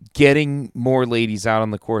definitely getting more ladies out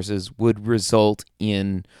on the courses would result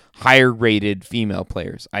in higher rated female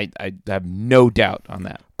players. I have no doubt on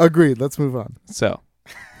that. Agreed. Let's move on. So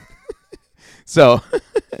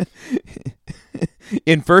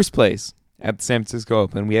in first place at the San Francisco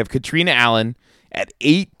Open, we have Katrina Allen at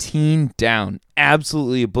 18 down.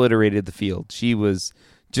 Absolutely obliterated the field. She was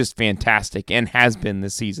just fantastic and has been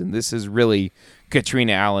this season. This is really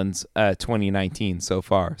Katrina Allen's 2019 so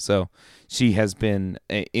far. So she has been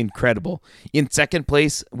incredible. In second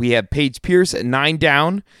place, we have Paige Pierce at 9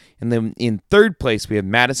 down. And then in third place, we have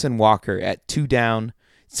Madison Walker at 2 down.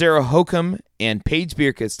 Sarah Hokum and Paige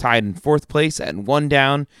Bierkes tied in fourth place at 1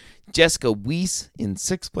 down. Jessica Weiss in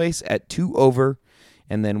sixth place at 2 over.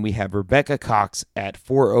 And then we have Rebecca Cox at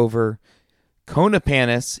 4 over. Kona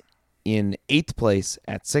Panis in 8th place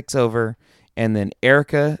at 6 over, and then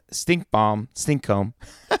Erica Stinkcomb.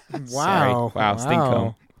 Wow.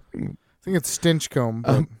 Stinkcomb. I think it's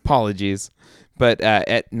Stinchcomb. Apologies. But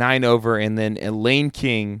at 9 over, and then Elaine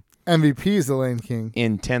King. MVP is Elaine King.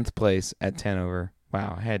 In 10th place at 10 over.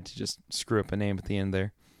 Wow, I had to just screw up a name at the end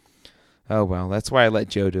there. Oh, well, that's why I let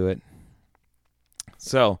Joe do it.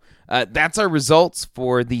 So that's our results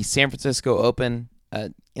for the San Francisco Open.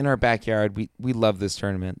 In our backyard, we love this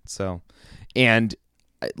tournament. So, and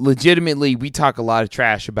legitimately, we talk a lot of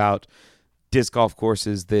trash about disc golf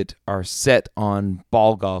courses that are set on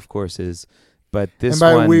ball golf courses. But this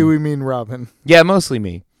one, and by we mean Robin. Yeah, mostly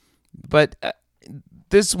me. But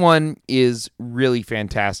this one is really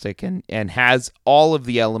fantastic and has all of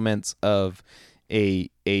the elements of a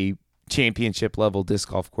championship level disc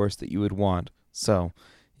golf course that you would want. So,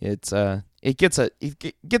 it gets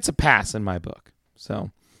a pass in my book.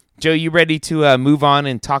 So, Joe, you ready to move on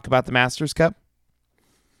and talk about the Masters Cup?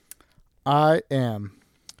 I am.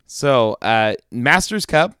 So, Masters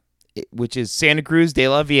Cup, which is Santa Cruz de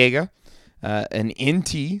la Vega, an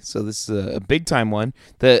NT, so this is a big-time one.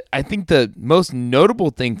 I think the most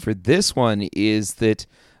notable thing for this one is that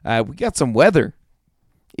we got some weather.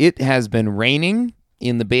 It has been raining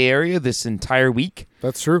in the Bay Area this entire week.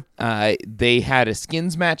 That's true. They had a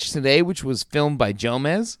skins match today, which was filmed by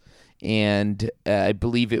Jomez. And I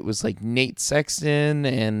believe it was like Nate Sexton,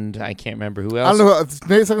 and I can't remember who else. I don't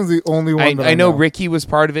know. Nate Sexton's the only one. I know Ricky was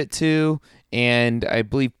part of it too, and I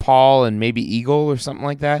believe Paul and maybe Eagle or something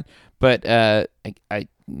like that. But I'm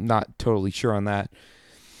not totally sure on that.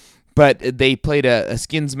 But they played a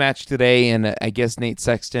skins match today, and I guess Nate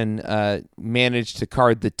Sexton managed to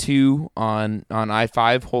card the 2 on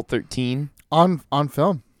I-5, hole 13. On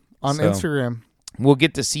film, on Instagram. We'll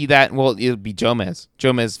get to see that. Well, it'll be Jomez.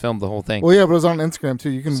 Jomez filmed the whole thing. Well, yeah, but it was on Instagram too.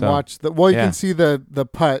 You can watch the. Well, you can see the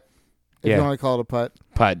putt. If you want to call it a putt.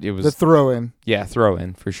 Putt. It was the throw in. Yeah, throw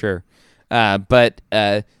in for sure. But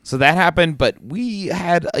so that happened. But we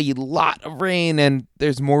had a lot of rain, and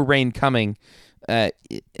there's more rain coming.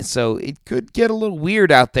 So it could get a little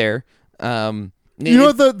weird out there.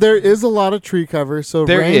 There is a lot of tree cover, so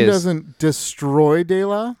rain doesn't destroy De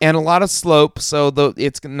La. And a lot of slope, so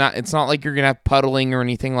it's not like you're gonna have puddling or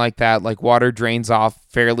anything like that. Like water drains off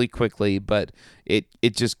fairly quickly, but it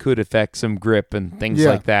just could affect some grip and things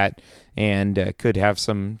like that, and could have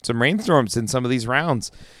some rainstorms in some of these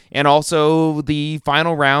rounds. And also, the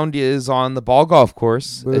final round is on the ball golf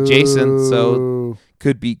course adjacent, so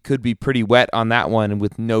could be pretty wet on that one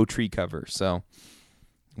with no tree cover. So.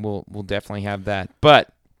 We'll definitely have that. But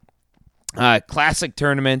classic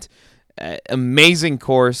tournament, amazing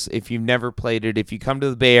course. If you've never played it, if you come to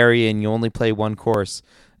the Bay Area and you only play one course,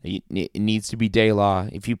 it needs to be De La.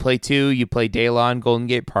 If you play 2, you play De La and Golden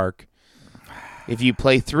Gate Park. If you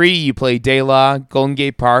play 3, you play De La, Golden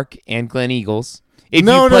Gate Park, and Glen Eagles. If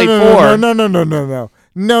you play 4,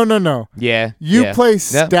 no. Yeah. You play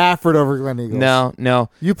Stafford over Glen Eagles. No.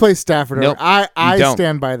 You play Stafford over. I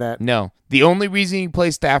stand by that. No. The only reason you play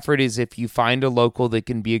Stafford is if you find a local that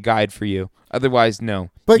can be a guide for you. Otherwise, no.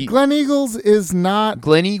 But Glen Eagles is not.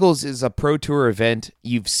 Glen Eagles is a Pro Tour event.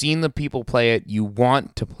 You've seen the people play it. You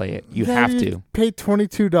want to play it. You have to. Pay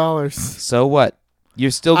 $22. So what?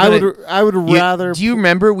 You're still gonna. I would rather. Do you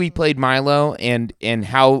remember we played Milo and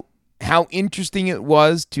how interesting it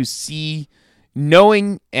was to see,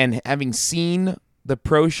 knowing and having seen the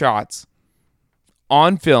pro shots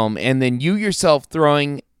on film, and then you yourself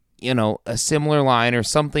throwing, a similar line or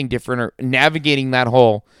something different or navigating that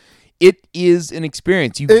hole. It is an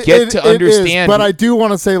experience. You get to understand. But I do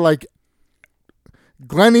want to say, like,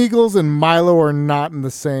 Glen Eagles and Milo are not in the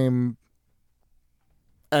same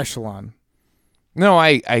echelon. No,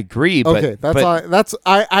 I agree. Okay,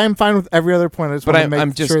 I am fine with every other point. I just want to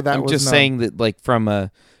make sure that I'm was just known. saying that, like, from a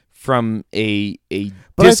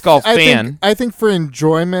disc golf fan, I think for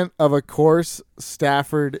enjoyment of a course,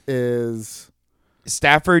 Stafford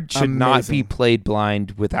should not be played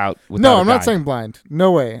blind without No, I'm a not guide. saying blind.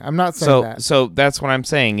 No way. I'm not saying that. So that's what I'm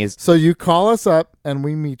saying is. So you call us up and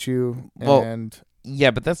we meet you. Well,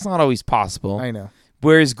 yeah, but that's not always possible. I know.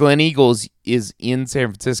 Whereas Glen Eagles is in San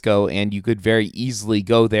Francisco, and you could very easily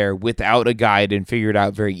go there without a guide and figure it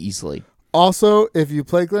out very easily. Also, if you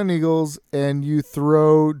play Glen Eagles and you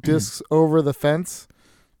throw discs over the fence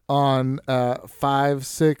on 5,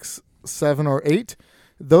 6, 7, or 8,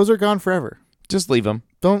 those are gone forever. Just leave them.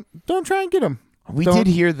 Don't try and get them. We did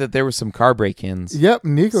hear that there were some car break-ins. Yep,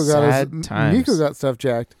 Nico Sad times. Nico got stuff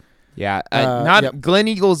jacked. Yeah, yep. Glen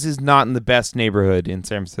Eagles is not in the best neighborhood in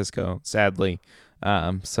San Francisco, sadly.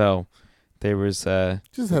 So there was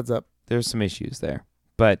just heads up. There's some issues there,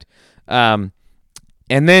 but and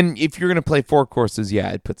then if you're gonna play 4 courses,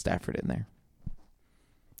 yeah, I'd put Stafford in there.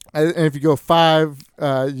 And if you go 5,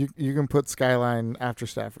 you can put Skyline after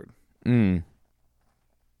Stafford.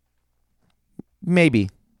 Maybe.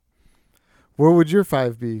 Where would your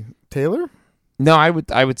 5 be? Taylor? No, I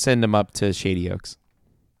would send him up to Shady Oaks.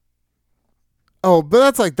 Oh,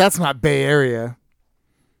 but that's not Bay Area.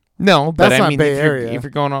 No, but that's I not mean, Bay Area. if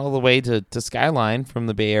you're going all the way to Skyline from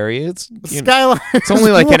the Bay Area, it's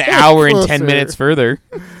only like an hour and 10 minutes further.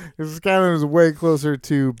 Skyline is way closer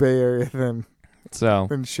to Bay Area than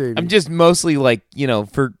Shady. I'm just mostly like,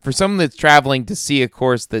 for someone that's traveling to see a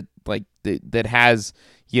course that that has,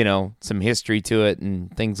 some history to it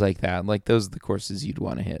and things like that. Like, those are the courses you'd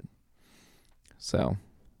want to hit. So,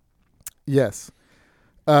 yes.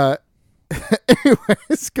 Anyways,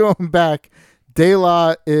 going back. De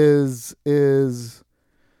La is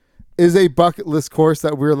a bucket list course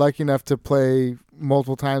that we're lucky enough to play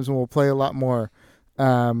multiple times, and we'll play a lot more.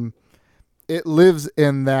 It lives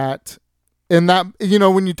in that,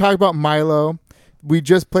 when you talk about Milo, we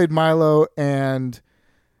just played Milo, and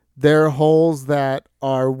there are holes that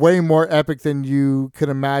are way more epic than you could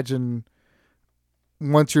imagine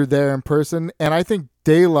once you're there in person. And I think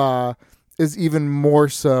De La is even more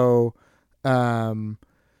so.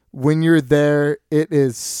 When you're there, it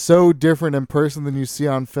is so different in person than you see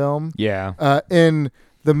on film. Yeah. In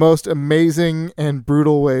the most amazing and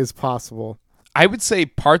brutal ways possible. I would say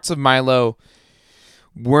parts of Milo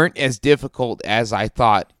weren't as difficult as I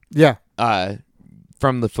thought. Yeah.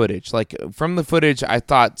 From the footage. Like, from the footage, I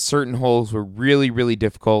thought certain holes were really, really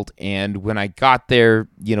difficult. And when I got there,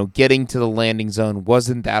 getting to the landing zone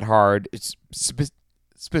wasn't that hard.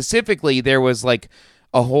 Specifically, there was like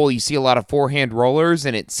a hole, you see a lot of forehand rollers,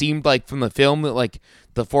 and it seemed like from the film that, like,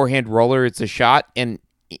 the forehand roller, it's a shot, and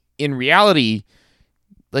in reality,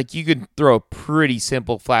 like, you could throw a pretty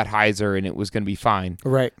simple flat hyzer and it was going to be fine.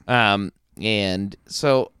 Right. And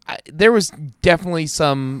so there was definitely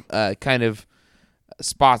some kind of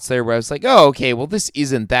spots there where I was like, oh, okay, well, this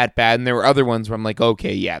isn't that bad, and there were other ones where I'm like,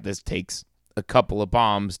 okay, yeah, this takes a couple of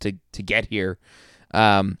bombs to get here.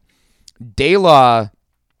 De La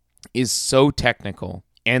is so technical,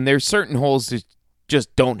 and there's certain holes that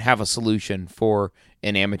just don't have a solution for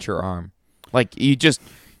an amateur arm. Like, you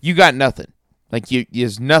got nothing. Like,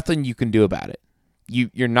 there's nothing you can do about it.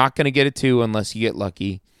 You're not going to get a 2 unless you get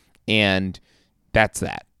lucky, and that's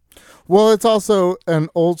that. Well, it's also an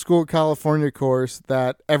old school California course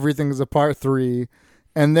that everything's a par 3,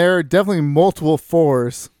 and there are definitely multiple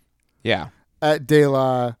 4s. Yeah. At De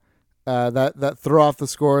La that throw off the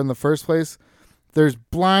score in the first place. There's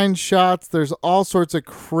blind shots. There's all sorts of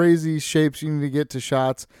crazy shapes you need to get to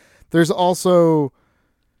shots. There's also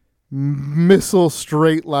missile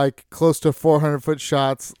straight, like close to 400-foot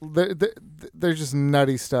shots. There's just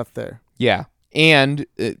nutty stuff there. Yeah. And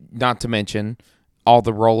not to mention all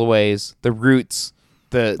the rollaways, the roots,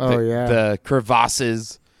 the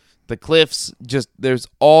crevasses, the cliffs. Just there's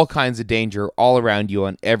all kinds of danger all around you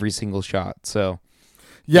on every single shot. So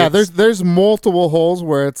yeah, there's multiple holes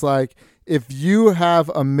where it's like, if you have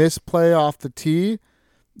a misplay off the tee,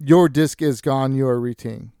 your disc is gone. You are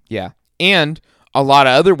reteeing. Yeah. And a lot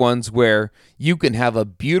of other ones where you can have a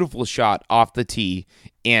beautiful shot off the tee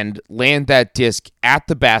and land that disc at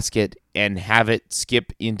the basket and have it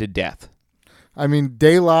skip into death. I mean,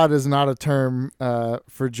 Daylod is not a term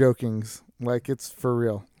for jokings. Like, it's for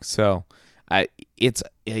real. So it's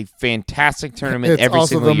a fantastic tournament every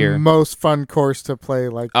single year. It's also the most fun course to play.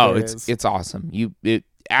 It's awesome. It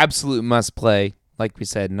absolute must play. Like we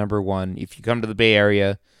said, number one. If you come to the Bay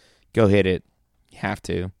Area, go hit it. You have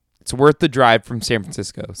to. It's worth the drive from San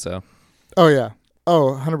Francisco. So. Oh yeah.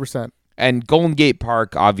 Oh, 100%. And Golden Gate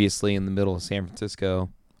Park, obviously in the middle of San Francisco,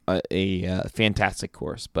 a fantastic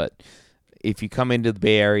course. But if you come into the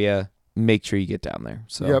Bay Area, make sure you get down there.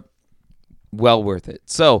 So. Yep. Well worth it.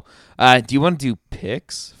 So, do you want to do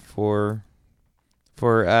picks for?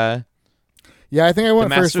 Yeah, I think I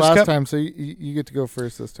went first last Cup? time, so you get to go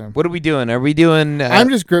first this time. What are we doing? Are we doing? I'm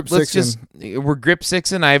just grip sixing. We're grip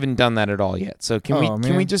sixing. I haven't done that at all yet. So can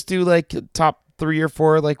we just do like top 3 or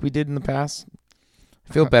 4 like we did in the past?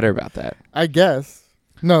 I feel better about that. I guess.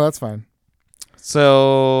 No, that's fine.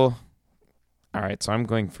 So, all right. So I'm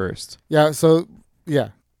going first. Yeah. So yeah,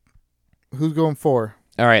 who's going 4?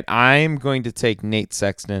 All right. I'm going to take Nate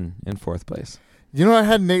Sexton in 4th place. You know, I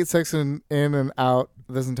had Nate Sexton in and out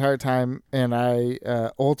this entire time, and I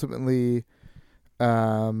ultimately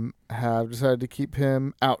have decided to keep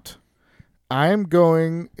him out. I'm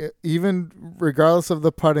going, even regardless of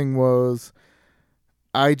the putting woes,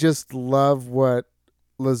 I just love what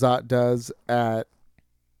Lizotte does at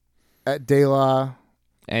De La.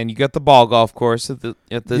 And you got the ball golf course at the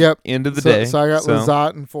end of the day. So I got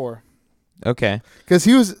Lizotte in 4. Okay. Because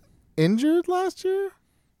he was injured last year?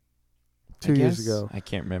 2 years ago. I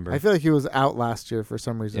can't remember. I feel like he was out last year for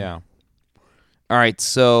some reason. Yeah. All right.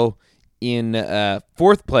 So in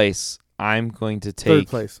 4th place, I'm going to take 3rd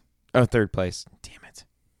place. Oh, 3rd place. Damn it.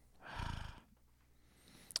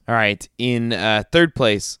 All right. In 3rd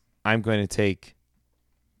place, I'm going to take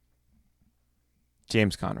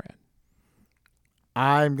James Conrad.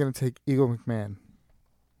 I'm going to take Eagle McMahon.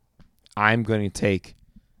 I'm going to take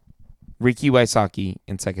Ricky Wysocki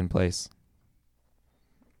in 2nd place.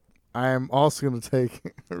 I am also going to take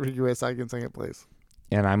Ricky Wysocki in 2nd place.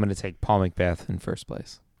 And I'm going to take Paul McBeth in 1st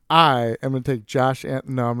place. I am going to take I'm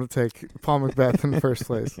going to take Paul McBeth in 1st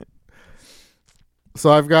place.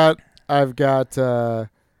 So I've got Lizotte,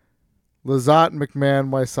 McMahon,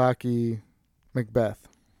 Wysocki, McBeth.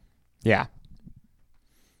 Yeah.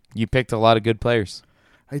 You picked a lot of good players.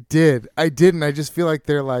 I did. And I just feel like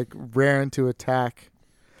they're like raring to attack.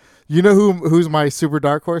 You know who's my super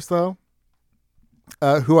dark horse though?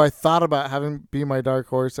 Who I thought about having be my dark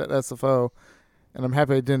horse at SFO, and I'm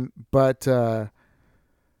happy I didn't. But I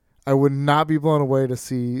would not be blown away to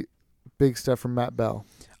see big stuff from Matt Bell.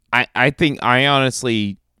 I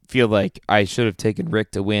honestly feel like I should have taken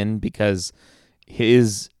Rick to win because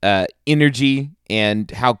his energy and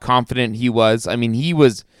how confident he was. I mean, he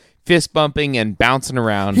was fist bumping and bouncing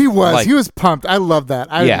around. He was pumped. I love that.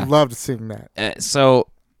 I loved seeing that.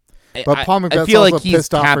 But Paul McBeth's I feel also like he's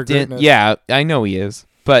pissed off for tapped in. greatness. Yeah, I know he is.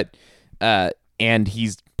 But and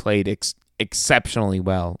he's played exceptionally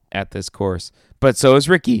well at this course. But so is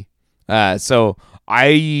Ricky. So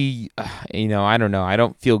I don't know. I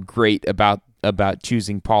don't feel great about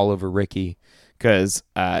choosing Paul over Ricky because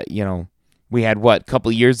we had a couple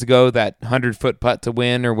of years ago that 100-foot putt to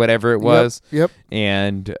win or whatever it was. Yep.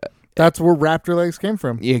 And that's where Raptor Legs came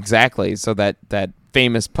from. Exactly. So that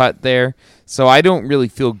famous putt there. So I don't really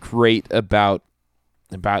feel great about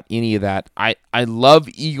any of that. I love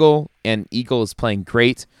Eagle, and Eagle is playing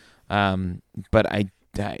great, but I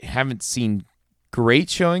haven't seen great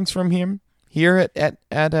showings from him here at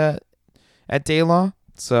De La.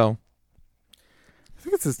 So I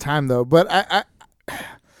think it's his time though. But I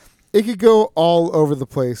it could go all over the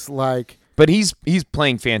place. But he's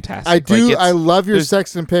playing fantastic. I do. I love your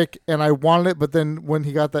Sexton pick, and I wanted it. But then when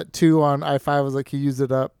he got that 2 on I-5, I was like, he used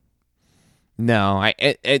it up. No,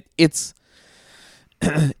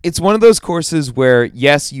 it's one of those courses where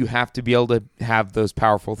yes, you have to be able to have those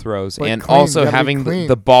powerful throws, but and clean, also having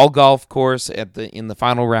the ball golf course in the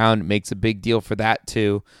final round makes a big deal for that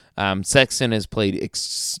too. Sexton has played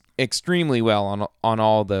extremely well on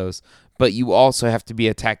all those, but you also have to be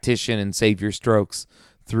a tactician and save your strokes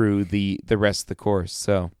through the rest of the course.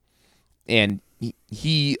 So, and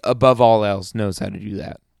he above all else knows how to do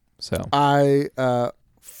that. So I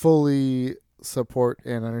fully support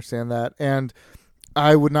and understand that, and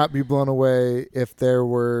I would not be blown away if there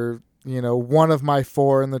were one of my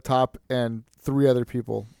 4 in the top and 3 other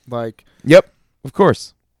people. Yep, of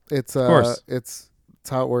course. It's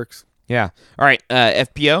how it works. Yeah. All right.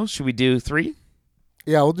 FPO. Should we do 3?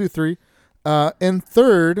 Yeah, we'll do 3. And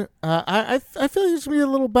third, I feel like there's going to be a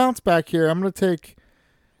little bounce back here. I'm going to take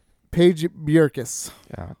Paige Bjerkes.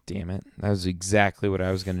 Oh, damn it. That was exactly what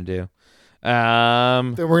I was going to do.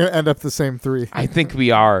 Then we're going to end up the same 3. I think we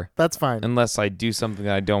are. That's fine. Unless I do something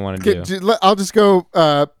that I don't want to do. I'll just go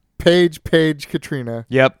Paige, Katrina.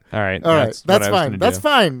 Yep. All right. All right. That's fine. That's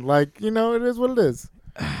fine. Like, it is what it is.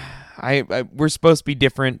 We're supposed to be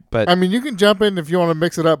different, but I mean, you can jump in if you want to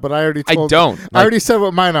mix it up, but I already told don't. I already said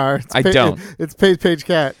what mine are. Don't. It's Paige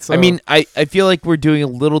Cat. So. I mean, I feel like we're doing a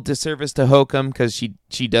little disservice to Hokum because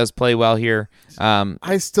she does play well here.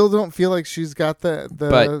 I still don't feel like she's got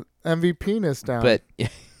the MVP-ness down. But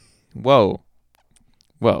whoa.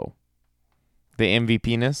 The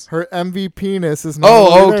MVP-ness? Her MVP-ness is not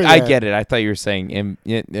I get it. I thought you were saying I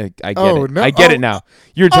get it. No. I get it now.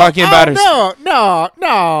 You're talking about her.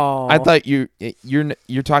 No. I thought you're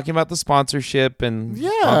talking about the sponsorship and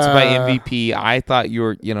sponsored by MVP. I thought you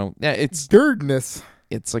were, it's Girdness.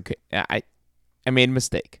 It's like I made a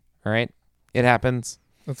mistake. All right, it happens.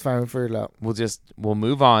 That's fine. We'll figure it out. We'll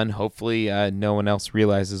move on. Hopefully, no one else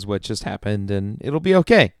realizes what just happened, and it'll be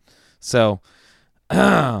okay. So,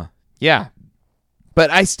 yeah. But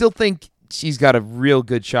I still think she's got a real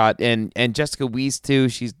good shot, and Jessica Weiss too.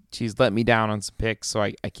 She's let me down on some picks, so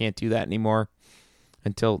I can't do that anymore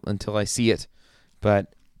until I see it.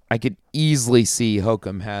 But I could easily see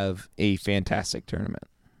Hokum have a fantastic tournament.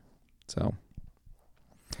 So,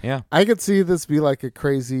 yeah, I could see this be like a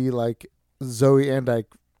crazy Zoe Andyke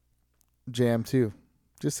jam too.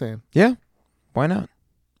 Just saying. Yeah, why not?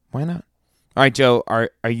 All right, Joe, are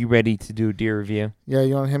you ready to do a deer review? Yeah,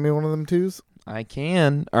 you want to hand me one of them twos? I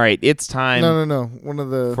can. All right, it's time. No. One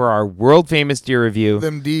of the for our world famous deer review.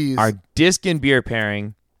 Them D's. Our disc and beer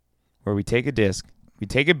pairing, where we take a disc, we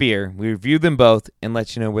take a beer, we review them both, and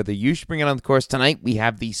let you know whether you should bring it on the course. Tonight we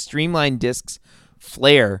have the Streamline Discs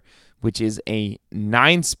Flare, which is a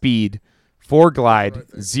 9-speed, 4-glide,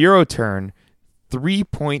 0-turn,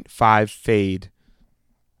 3.5 fade,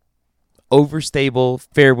 overstable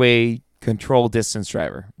fairway control distance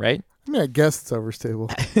driver, right? I mean, I guess it's overstable.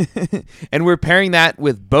 And we're pairing that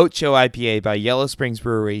with Boat Show IPA by Yellow Springs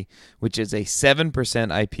Brewery, which is a 7%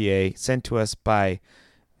 IPA sent to us by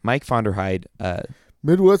Mike Fonderheide.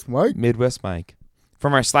 Midwest Mike.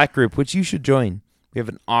 From our Slack group, which you should join. We have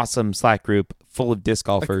an awesome Slack group full of disc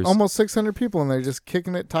golfers. Almost 600 people in there just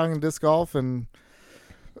kicking it, talking disc golf, and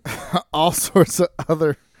all sorts of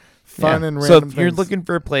other fun and random So if things. you're looking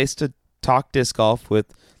for a place to talk disc golf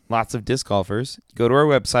with lots of disc golfers, go to our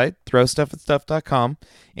website, throwstuffatstuff.com,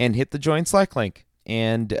 and hit the join Slack link.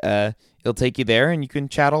 And it'll take you there, and you can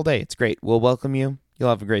chat all day. It's great. We'll welcome you. You'll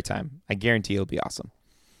have a great time. I guarantee it'll be awesome.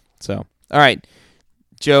 So, all right.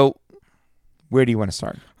 Joe, where do you want to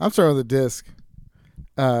start? I'm starting with a disc.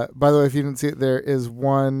 By the way, if you didn't see it, there is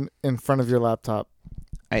one in front of your laptop.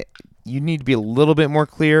 You need to be a little bit more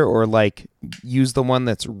clear, or use the one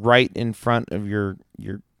that's right in front of your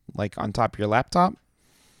on top of your laptop.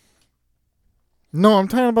 No, I'm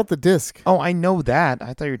talking about the disc. Oh, I know that.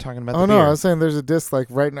 I thought you were talking about the no, beer. I was saying there's a disc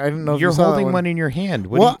right now. I didn't know if You're you saw holding that one in your hand.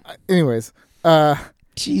 Anyways.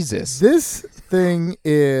 Jesus. This thing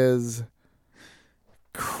is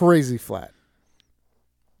crazy flat.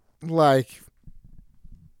 Like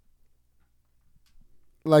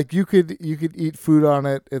you could eat food on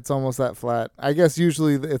it. It's almost that flat. I guess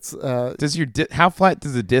usually it's how flat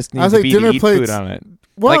does a disc need was to like be dinner to eat plates- food on it?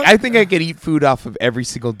 Well, I think I could eat food off of every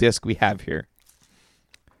single disc we have here.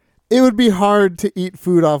 it would be hard to eat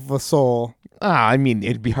food off of a sole. I mean,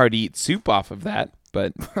 it'd be hard to eat soup off of that,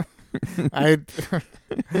 but I'm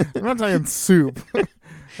not talking soup.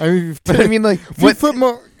 I mean, you're being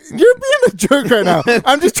a jerk right now.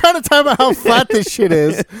 I'm just trying to talk about how flat this shit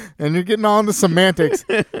is, and you're getting all into semantics.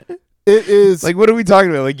 It is what are we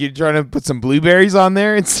talking about? You're trying to put some blueberries on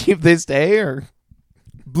there and see if they stay, or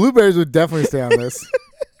blueberries would definitely stay on this.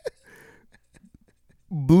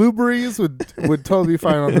 Blueberries would totally be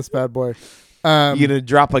fine on this bad boy. You gonna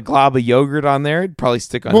drop a glob of yogurt on there? It'd probably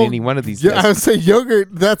stick on any one of these. Yeah, I would say yogurt.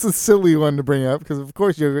 That's a silly one to bring up because of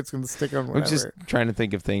course yogurt's going to stick on whatever. I'm just trying to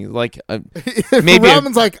think of things maybe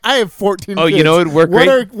Ramen's I have 14. Oh, kids. you know it'd work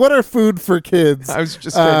great. What are food for kids? I was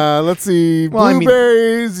just let's see,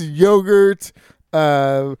 blueberries, yogurt,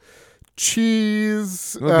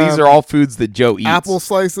 cheese. These are all foods that Joe eats. Apple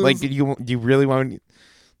slices. Do you really want?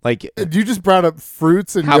 You just brought up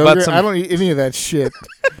fruits and yogurt. I don't eat any of that shit.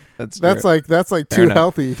 That's too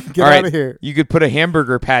healthy. Get out of here. You could put a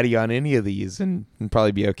hamburger patty on any of these and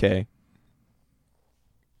probably be okay.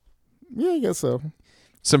 Yeah, I guess so.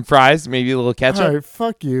 Some fries, maybe a little ketchup. All right,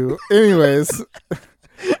 fuck you. Anyways,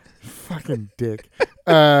 fucking dick.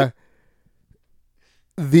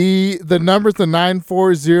 The number's the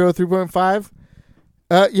 940 3.5.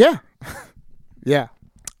 Yeah. Yeah.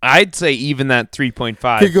 I'd say even that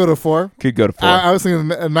 3.5 Could go to 4. could go to 4. I was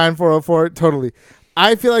thinking a 9404. Totally.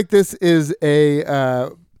 I feel like this is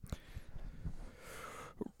a.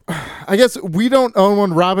 I guess we don't own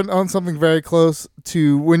one. Robin owns something very close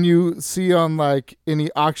to when you see on like any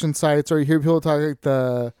auction sites or you hear people talk like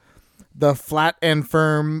the flat and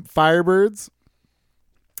firm Firebirds.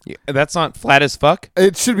 Yeah, that's not flat as fuck.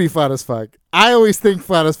 It should be flat as fuck. I always think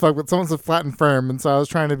flat as fuck, but someone said flat and firm, and so I was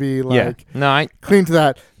trying to be like clean to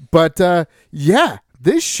that. But yeah,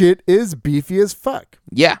 this shit is beefy as fuck.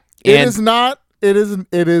 Yeah, it is not. It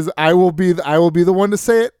is. I will be the one to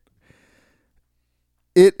say it.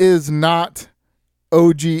 It is not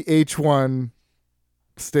OGH1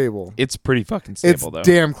 stable. It's pretty fucking stable, though. It's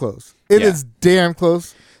damn close. It is damn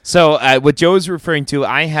close. So what Joe is referring to,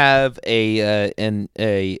 I have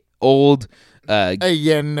a old a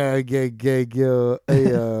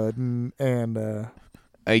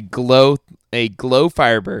glow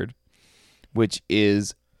Firebird, which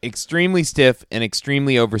is extremely stiff and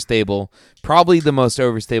extremely overstable. Probably the most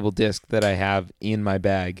overstable disc that I have in my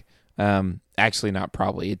bag. Actually, not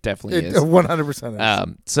probably. It definitely is. 100%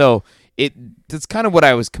 is. So that's kind of what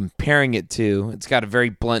I was comparing it to. It's got a very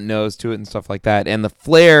blunt nose to it and stuff like that. And the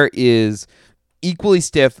flare is equally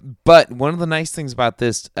stiff. But one of the nice things about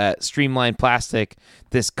this Streamline plastic,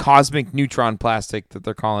 this cosmic neutron plastic that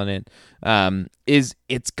they're calling it, is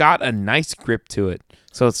it's got a nice grip to it.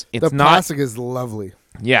 So it's the not plastic is lovely.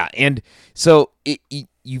 Yeah, and so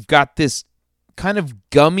you've got this kind of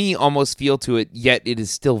gummy almost feel to it, yet it is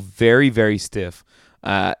still very, very stiff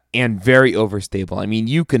and very overstable. I mean,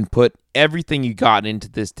 you can put everything you got into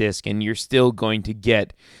this disc and you're still going to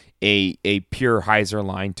get a pure hyzer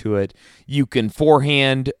line to it. You can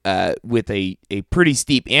forehand with a pretty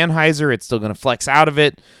steep anhyzer. It's still going to flex out of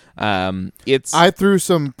it. I threw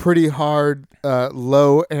some pretty hard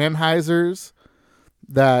low anhyzers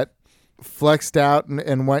that flexed out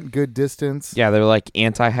and went good distance. Yeah, they're like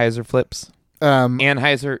anti-hyzer flips.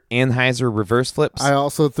 Anhyzer reverse flips. I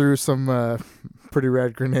also threw some pretty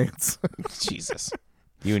rad grenades. Jesus.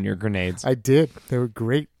 You and your grenades. I did. They were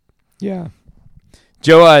great. Yeah.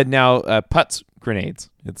 Joe now putts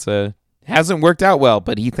grenades. It's hasn't worked out well,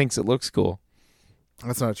 but he thinks it looks cool.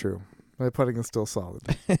 That's not true. My putting is still solid.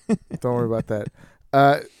 Don't worry about that.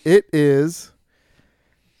 It is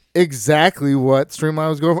exactly what Streamline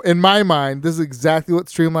was going for. In my mind, this is exactly what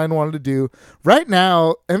Streamline wanted to do. Right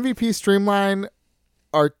now, MVP Streamline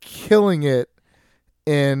are killing it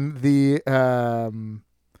in the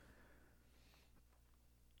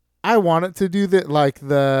I want it to do that, like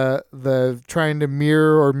the trying to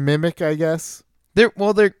mirror or mimic, I guess.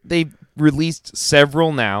 They've released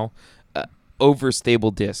several now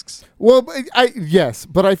overstable discs. Well, yes,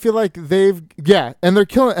 but I feel like and they're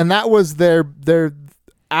killing, and that was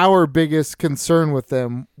our biggest concern with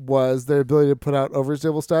them was their ability to put out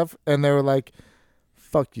overstable stuff, and they were like,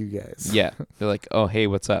 fuck you guys. Yeah. They're like, oh, hey,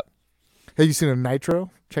 what's up? Have you seen a Nitro?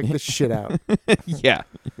 Check this shit out. Yeah,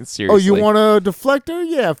 seriously. Oh, you want a deflector?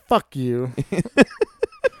 Yeah, fuck you.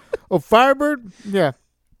 Oh, Firebird? Yeah.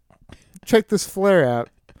 Check this flare out.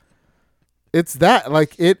 It's that.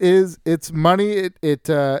 Like, it's money.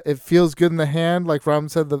 It feels good in the hand. Like Robin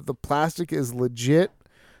said, the plastic is legit.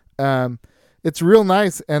 It's real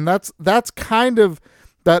nice, and that's kind of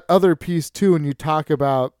that other piece too. When you talk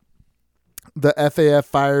about the FAF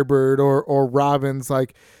Firebird or Robins,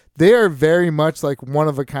 like they are very much like one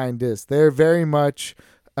of a kind discs. They're very much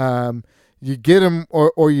you get them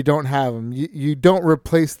or you don't have them. You don't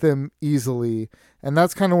replace them easily, and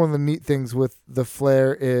that's kind of one of the neat things with the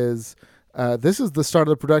flare is this is the start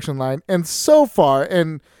of the production line, and so far,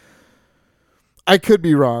 and I could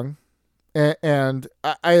be wrong. And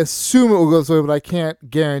I assume it will go this way, but I can't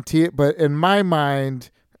guarantee it. But in my mind,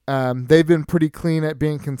 they've been pretty clean at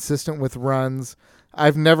being consistent with runs.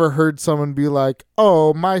 I've never heard someone be like,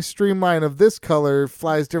 oh, my Streamline of this color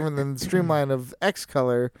flies different than the Streamline of X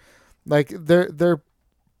color. Like, they're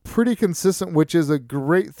pretty consistent, which is a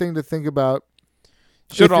great thing to think about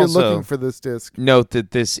if you're looking for this disc. Note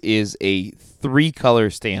that this is a 3-color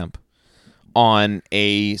stamp on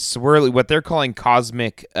a swirly, what they're calling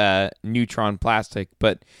cosmic neutron plastic,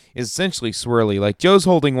 but is essentially swirly. Like Joe's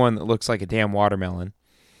holding one that looks like a damn watermelon,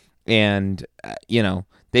 and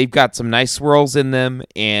they've got some nice swirls in them,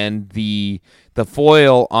 and the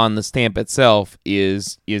foil on the stamp itself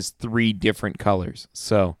is 3 different colors.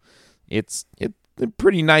 So it's a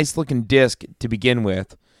pretty nice looking disc to begin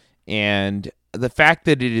with, and the fact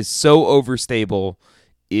that it is so overstable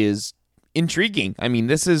is intriguing. I mean,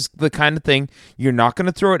 this is the kind of thing you're not going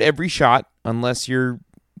to throw at every shot unless you're,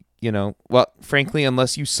 frankly,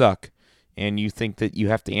 unless you suck and you think that you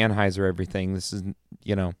have to Anheuser everything. This is,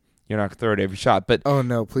 you're not going to throw it every shot. But oh,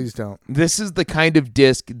 no, please don't. This is the kind of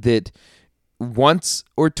disc that once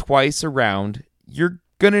or twice around, you're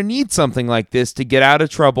going to need something like this to get out of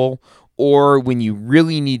trouble, or when you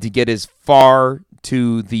really need to get as far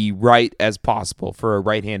to the right as possible for a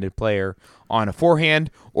right-handed player on a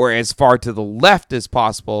forehand, or as far to the left as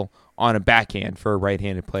possible on a backhand for a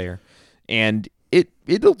right-handed player. And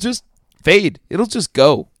it'll just fade. It'll just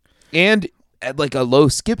go. And at like a low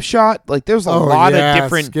skip shot, like there's a lot of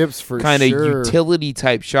different kind of utility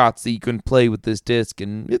type shots that you can play with this disc,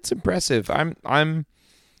 and it's impressive. Robin,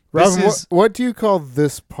 what do you call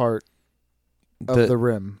this part of the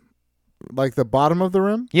rim? Like the bottom of the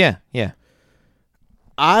rim? Yeah.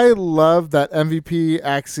 I love that MVP,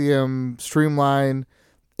 Axiom, Streamline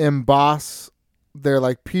emboss their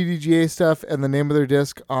like PDGA stuff and the name of their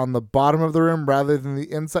disc on the bottom of the rim rather than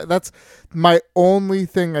the inside. That's my only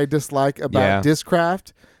thing I dislike about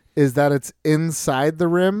Discraft is that it's inside the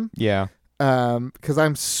rim. Yeah. Because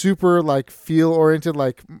I'm super like feel oriented,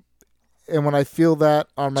 like, and when I feel that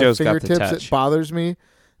on my fingertips, it bothers me.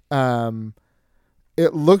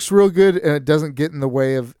 It looks real good, and it doesn't get in the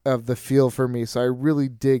way of the feel for me. So I really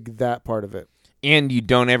dig that part of it. And you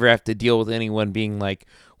don't ever have to deal with anyone being like,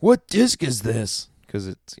 "What disc is this?"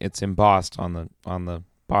 Because it's embossed on the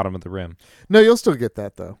bottom of the rim. No, you'll still get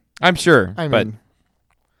that though. I'm sure. I but mean,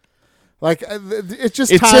 like it's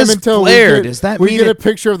just it time says until flare. Does that we mean get a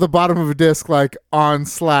picture of the bottom of a disc like on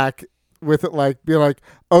Slack with it like be like,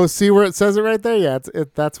 oh, see where it says it right there? Yeah,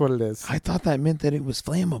 that's what it is. I thought that meant that it was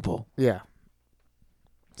flammable. Yeah.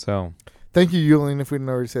 So thank you, Yulian. If we didn't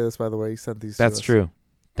already say this, by the way, you sent these. That's to us. true.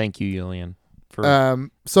 Thank you, Yulian.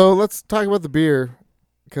 So let's talk about the beer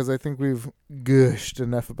because I think we've gushed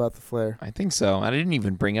enough about the Flare. I think so. I didn't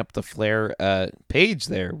even bring up the Flare page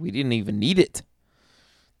there. We didn't even need it.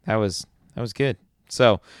 That was good.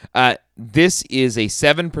 So this is a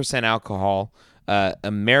 7% alcohol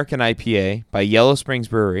American IPA by Yellow Springs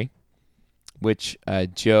Brewery, which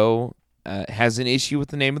Joe has an issue with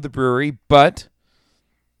the name of the brewery, but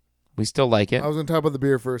we still like it. I was going to talk about the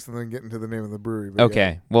beer first and then get into the name of the brewery. Okay.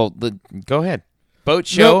 Yeah. Well, go ahead. Boat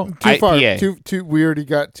Show IPA. Far. We already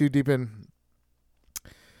got too deep in.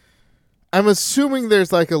 I'm assuming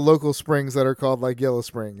there's like a local springs that are called like Yellow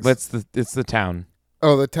Springs. It's the town.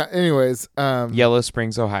 Oh, the town. Anyways. Yellow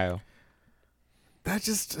Springs, Ohio. It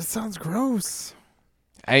sounds gross.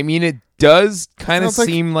 I mean, it does kind of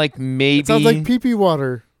seem like maybe. It sounds like pee-pee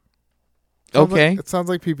water. Okay. It sounds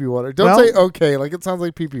like pee-pee water. Don't say okay, like it sounds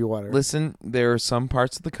like pee-pee water. Listen, there are some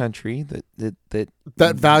parts of the country that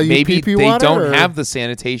value maybe pee-pee they water. Maybe they don't have the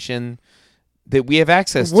sanitation that we have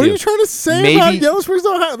access to. What are you trying to say about Yellow Springs,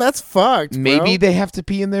 Ohio? That's fucked, bro. Maybe they have to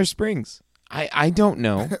pee in their springs. I don't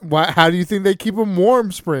know. How do you think they keep them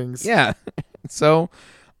warm, springs? Yeah. So,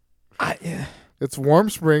 it's warm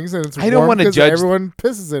springs, and I don't want to judge. Everyone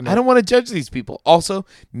pisses in it. I don't want to judge these people. Also,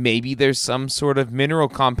 maybe there's some sort of mineral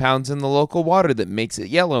compounds in the local water that makes it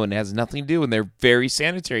yellow and has nothing to do, and they're very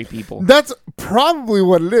sanitary people. That's probably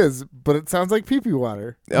what it is, but it sounds like pee-pee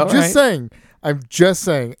water. I'm just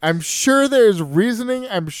saying. I'm sure there's reasoning.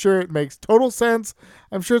 I'm sure it makes total sense.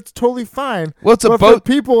 I'm sure it's totally fine. Well, it's but for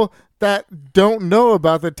people that don't know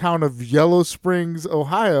about the town of Yellow Springs,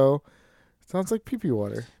 Ohio, it sounds like pee-pee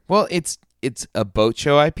water. Well, it's a Boat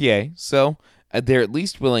Show IPA, so they're at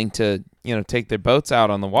least willing to, take their boats out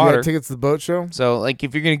on the water. Yeah, tickets to the boat show. So, like,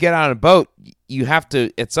 if you're going to get on a boat, you have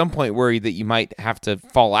to, at some point, worry that you might have to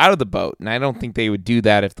fall out of the boat. And I don't think they would do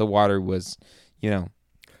that if the water was,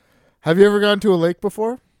 Have you ever gone to a lake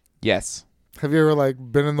before? Yes. Have you ever,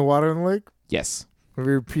 been in the water in the lake? Yes. Have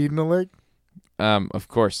you ever peed in a lake? Of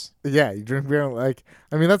course. Yeah, you drink beer in a lake.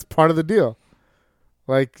 I mean, that's part of the deal.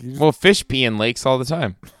 Well, fish pee in lakes all the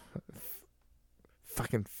time.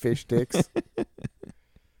 Fucking fish dicks.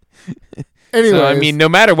 Anyway, so, I mean, no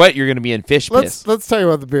matter what, you're going to be in fish piss. Let's tell you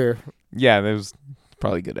about the beer. Yeah, that was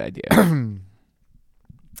probably a good idea.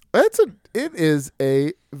 It is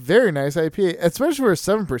a very nice IPA, especially for a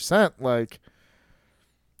 7%. Like,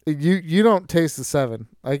 you don't taste the 7.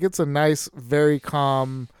 Like, it's a nice, very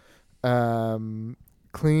calm, clean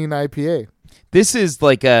IPA. This is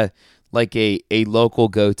like a local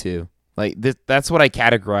go-to. Like this, that's what I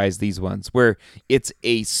categorize these ones, where it's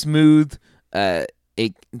a smooth, a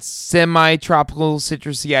semi-tropical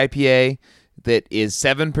citrusy IPA that is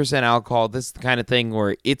 7% alcohol. This is the kind of thing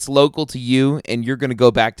where it's local to you, and you're going to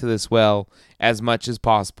go back to this well as much as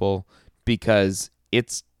possible because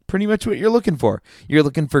it's pretty much what you're looking for. You're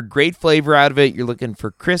looking for great flavor out of it. You're looking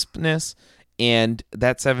for crispness, and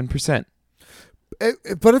that's 7%.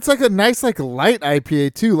 But it's like a nice, like, light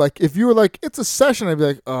IPA too. Like, if you were like, it's a session, I'd be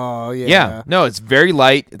like, oh yeah. Yeah, no, it's very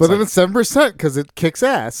light. But then it's 7% because it kicks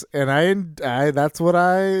ass, and I that's what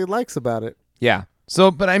I likes about it. Yeah.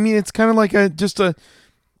 So, but I mean, it's kind of like just a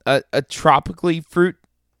tropically fruit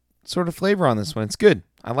sort of flavor on this one. It's good.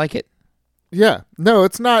 I like it. Yeah. No,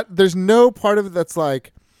 it's not. There's no part of it that's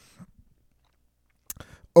like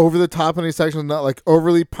over the top in any section. Not like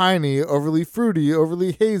overly piney, overly fruity,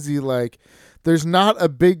 overly hazy. Like, there's not a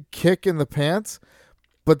big kick in the pants,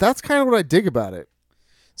 but that's kind of what I dig about it.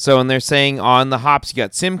 So, and they're saying on the hops, you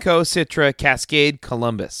got Simcoe, Citra, Cascade,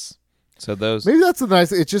 Columbus. So those. Maybe that's a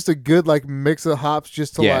nice. It's just a good like mix of hops,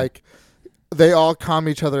 just to like they all calm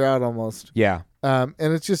each other out almost. Yeah. And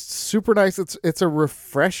it's just super nice. It's a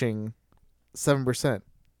refreshing 7%.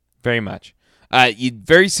 Very much.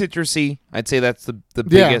 Very citrusy. I'd say that's the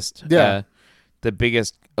biggest. Yeah. The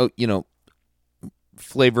biggest.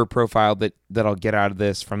 Flavor profile that I'll get out of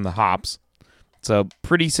this from the hops. So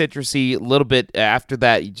pretty citrusy. A little bit after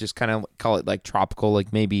that, you just kind of call it like tropical,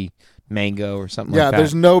 like maybe mango or something like that. Yeah,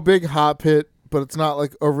 there's no big hop hit, but it's not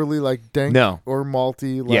like overly like dank or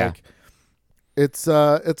malty. Like it's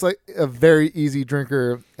like a very easy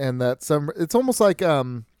drinker, and that it's almost like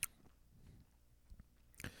the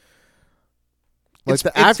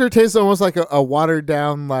aftertaste is almost like a watered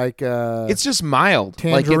down like it's just mild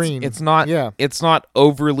tangerine. Like it's not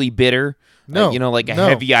overly bitter. No, like a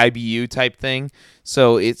heavy IBU type thing.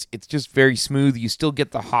 So it's just very smooth. You still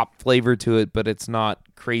get the hop flavor to it, but it's not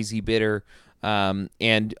crazy bitter.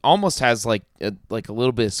 And almost has like a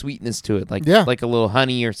little bit of sweetness to it, like a little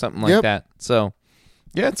honey or something like that. So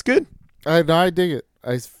yeah, it's good. I dig it.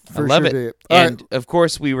 I love it. Dig it. And of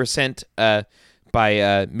course, we were sent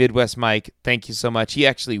by Midwest Mike. Thank you so much. He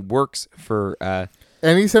actually works for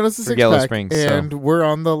and he sent us a 6-pack, Yellow Springs, and we're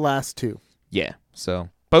on the last 2. Yeah. So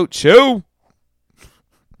Boat Show.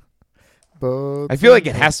 I feel like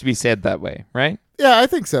it has to be said that way, right? Yeah, I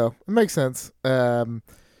think so. It makes sense. I'm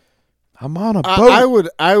on a boat.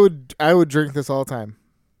 I would drink this all the time.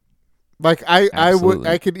 Like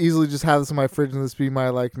I could easily just have this in my fridge and this be my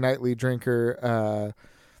like nightly drinker.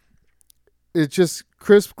 It's just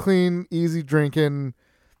crisp, clean, easy drinking,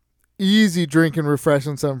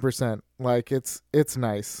 refreshing 7%. Like it's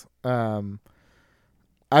nice.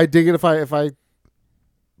 I dig it if I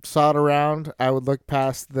saw it around, I would look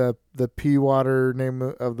past the Pea Water name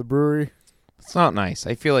of the brewery. It's not nice.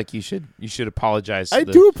 I feel like you should apologize. I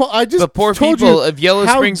just the poor told people you of Yellow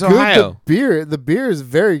how Springs, good Ohio. The beer is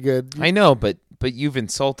very good. I know, but you've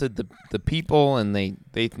insulted the people, and they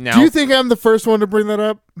now. Do you think I'm the first one to bring that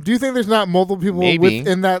up? Do you think there's not multiple people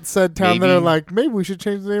within that said town that are like, maybe we should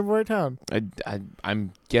change the name of our town?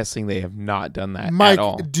 I'm guessing they have not done that Mike, at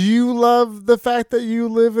all. Do you love the fact that you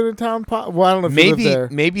live in a town? Well, I don't know if you live there.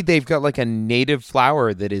 Maybe they've got like a native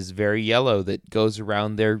flower that is very yellow that goes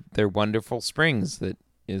around their wonderful springs. That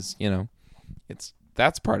is,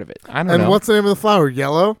 that's part of it. I don't know. And what's the name of the flower?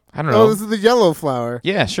 Yellow? I don't know. Oh, this is the yellow flower.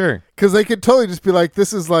 Yeah, sure. Because they could totally just be like,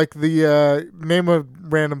 this is like the name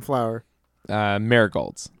of random flower.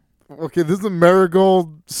 Marigolds. Okay, this is the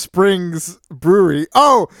Marigold Springs Brewery.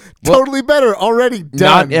 Oh, totally better. Already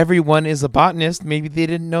done. Not everyone is a botanist. Maybe they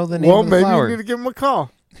didn't know the name of the flower. Well, maybe you need to give them a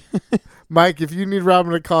call. Mike, if you need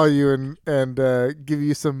Robin to call you and give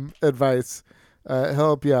you some advice, he'll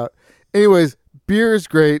help you out. Anyways, beer is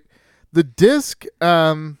great. The disc,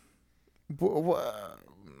 I'm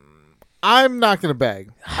not going to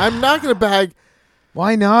bag.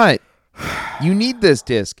 Why not? You need this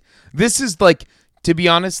disc. This is like, to be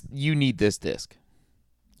honest, you need this disc.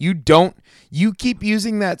 You keep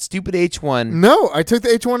using that stupid H1. No, I took the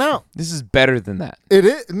H1 out. This is better than that. It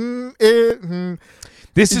is.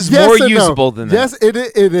 This is more usable than that. Yes, it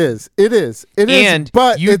is. It is. And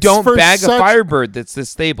but you don't bag a Firebird that's this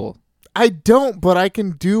stable. I don't, but I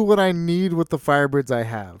can do what I need with the Firebirds I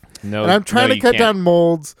have. No, and I'm trying to cut down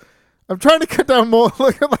molds. Look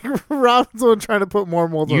like Robin's one trying to put more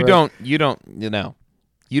molds. You don't.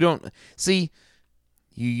 See,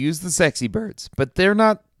 you use the sexy birds, but they're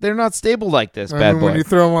not stable like this, bad boy. When you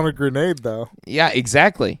throw them on a grenade, though. Yeah,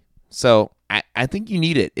 exactly. So I think you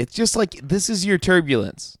need it. It's just like, this is your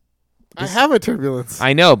turbulence. I have a turbulence.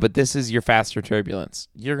 I know, but this is your faster turbulence.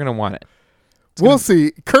 You're going to want it. We'll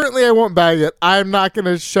see. Currently, I won't bag it. I'm not going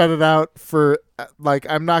to shut it out for,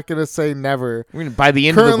 I'm not going to say never. By the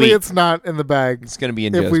end of the week. Currently, it's not in the bag. It's going to be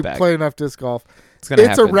in Joe's bag. If we play enough disc golf.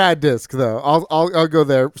 It's a rad disc, though. I'll go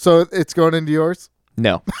there. So it's going into yours?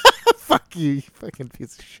 No. Fuck you fucking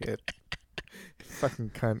piece of shit.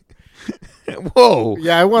 Fucking cunt. Whoa.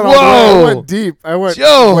 Yeah, I went all the way. I went deep. I went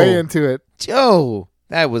way into it. Joe,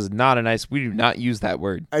 that was not a nice. We do not use that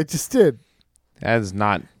word. I just did. That is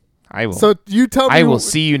not. I will. So you tell me. I will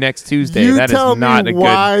see you next Tuesday. That is not a good.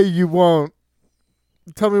 Why you won't?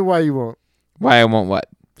 Tell me why you won't. Why I won't what?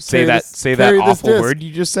 Say that awful word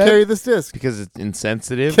you just said. Carry this disc because it's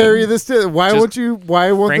insensitive. Carry this disc. Why won't you?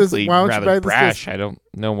 Why won't frankly, this? Why won't you buy brash. this disc? I don't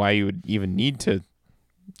know why you would even need to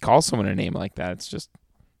call someone a name like that. It's just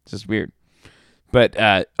weird. But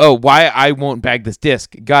why I won't bag this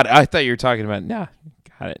disc? God, I thought you were talking about. Nah,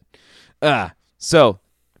 got it. So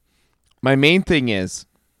my main thing is,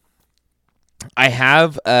 I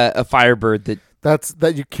have a Firebird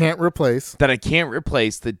that you can't replace. That I can't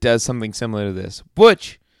replace. That does something similar to this,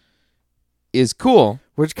 which is cool.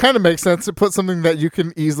 Which kind of makes sense to put something that you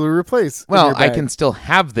can easily replace. Well, I can still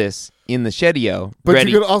have this in the Shedio, but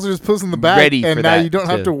you could also just put it in the bag, and now you don't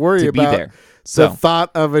have to worry about the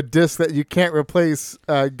thought of a disc that you can't replace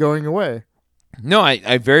going away. No,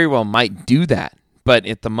 I very well might do that, but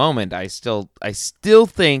at the moment, I still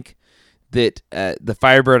think that the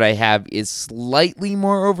Firebird I have is slightly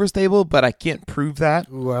more overstable, but I can't prove that.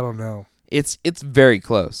 Ooh, I don't know. It's very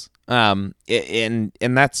close, and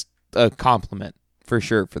that's a compliment for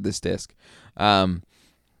sure for this disc.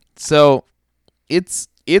 So it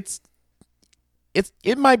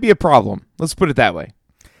might be a problem. Let's put it that way.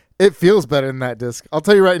 It feels better than that disc. I'll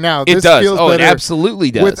tell you right now. It does. It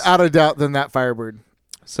absolutely does, without a doubt, than that Firebird.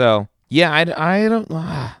 So yeah, I don't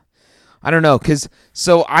know, because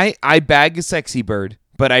I bag a Sexy Bird,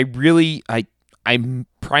 but I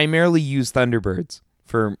primarily use Thunderbirds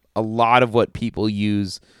for a lot of what people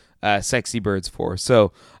use Sexy Birds for.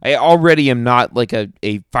 So I already am not like a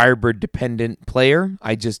Firebird dependent player.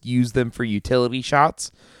 I just use them for utility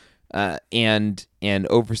shots and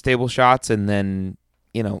overstable shots, and then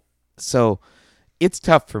so it's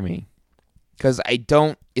tough for me because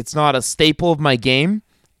it's not a staple of my game,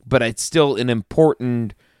 but it's still an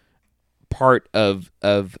important part of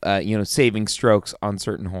saving strokes on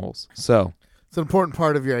certain holes. So it's an important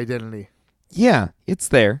part of your identity. Yeah, it's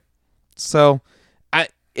there. So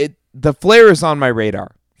the flare is on my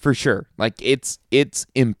radar for sure. Like it's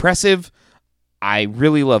impressive. I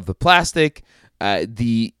really love the plastic.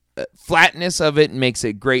 The flatness of it makes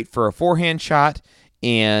it great for a forehand shot,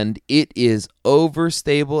 and it is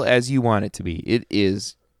overstable as you want it to be. It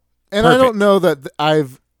is and perfect. I don't know that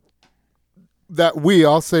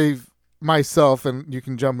I'll say myself, and you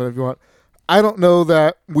can jump in if you want. I don't know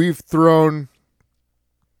that we've thrown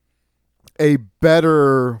a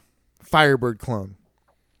better Firebird clone.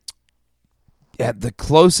 Yeah, the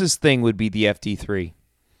closest thing would be the FD3.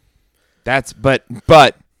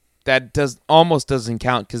 But that almost doesn't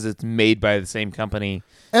count because it's made by the same company.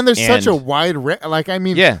 And there's such a wide range. Like, I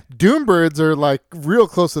mean, Doombirds are like real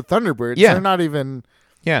close to Thunderbirds. Yeah. They're not even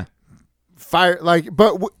fire. Like,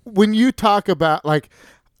 but when you talk about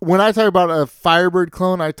when I talk about a Firebird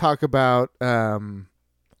clone, I talk about or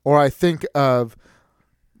I think of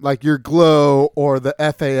like your Glow or the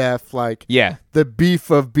FAF, like the beef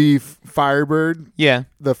of beef Firebird. Yeah,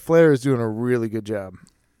 the Flare is doing a really good job.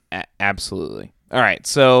 Absolutely. All right,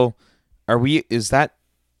 so are we?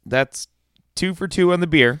 That's 2 for 2 on the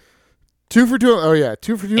beer. 2 for 2. Oh yeah,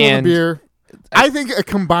 2 for 2 on the beer. I think a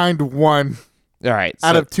combined 1. All right,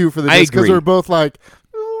 out of 2 for the disc because we're both like.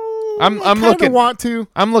 I'm looking. Want to?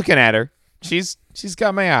 I'm looking at her. She's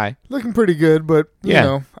got my eye. Looking pretty good, but you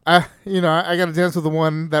know, I got to dance with the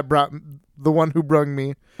one who brung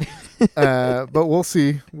me. But we'll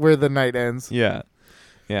see where the night ends. Yeah.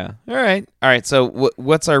 All right. So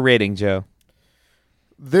what's our rating, Joe?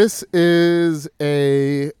 This is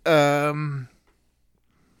a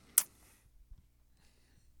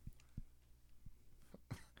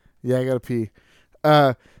Yeah, I gotta pee.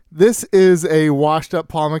 This is a washed up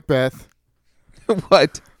Paul Macbeth.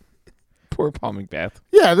 What? Poor Paul Macbeth.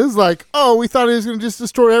 Yeah, this is like, we thought he was going to just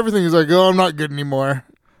destroy everything. He's like, I'm not good anymore.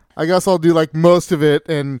 I guess I'll do like most of it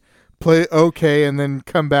and play okay and then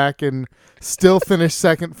come back and still finish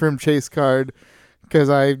second from chase card because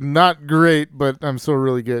I'm not great, but I'm still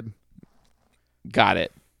really good. Got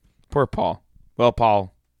it. Poor Paul. Well,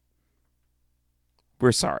 Paul,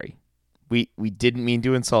 we're sorry. We didn't mean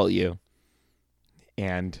to insult you.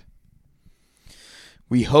 And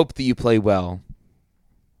we hope that you play well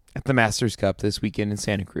at the Masters Cup this weekend in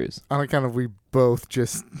Santa Cruz. On account of we both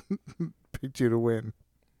just picked you to win.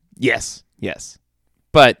 Yes.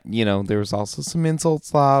 But, there was also some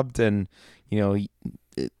insults lobbed and,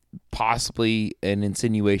 possibly an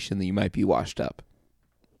insinuation that you might be washed up.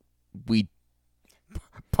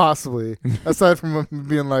 Possibly. Aside from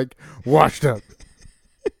being like, washed up.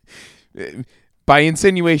 By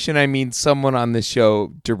insinuation, I mean someone on this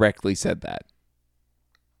show directly said that.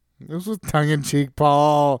 This was tongue-in-cheek,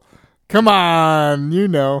 Paul. Come on, you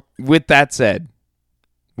know. With that said,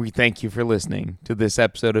 we thank you for listening to this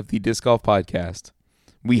episode of the Disc Golf Podcast.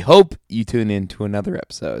 We hope you tune in to another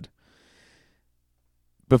episode.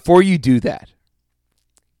 Before you do that,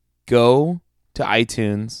 go to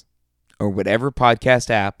iTunes or whatever podcast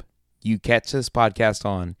app you catch this podcast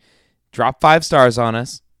on. Drop 5 stars on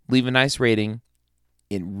us. Leave a nice rating.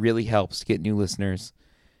 It really helps to get new listeners.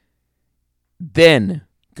 Then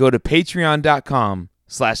go to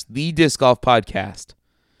patreon.com/thediscgolfpodcast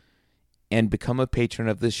and become a patron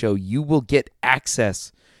of the show. You will get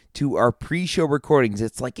access to our pre-show recordings.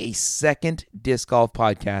 It's like a second disc golf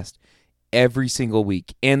podcast every single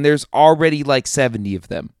week. And there's already like 70 of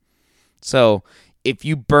them. So if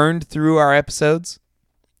you burned through our episodes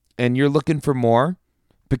and you're looking for more,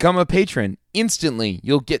 become a patron. Instantly,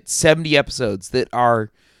 you'll get 70 episodes that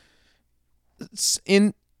are,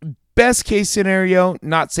 in best case scenario,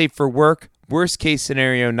 not safe for work. Worst case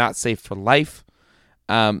scenario, not safe for life.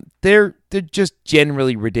 They're just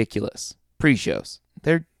generally ridiculous pre-shows.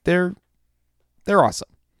 They're awesome.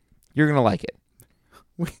 You're gonna like it.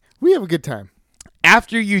 We have a good time.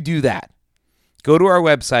 After you do that, go to our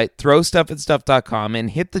website, throwstuffandstuff.com,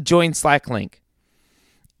 and hit the join Slack link.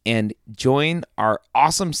 And join our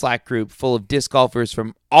awesome Slack group full of disc golfers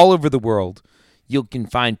from all over the world. You can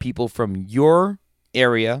find people from your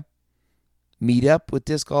area, meet up with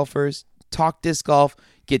disc golfers, talk disc golf,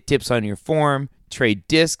 get tips on your form, trade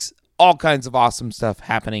discs, all kinds of awesome stuff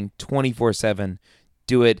happening 24/7.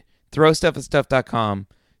 Do it. Throwstuffandstuff.com.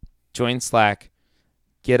 Join Slack.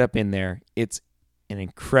 Get up in there. It's an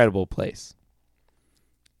incredible place.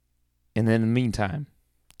 And then in the meantime,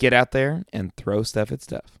 get out there and throw stuff at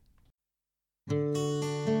stuff.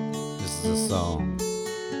 This is a song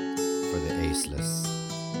for the aceless.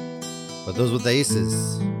 But those with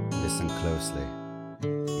aces, listen closely.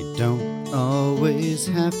 You don't always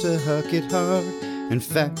have to huck it hard. In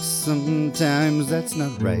fact, sometimes that's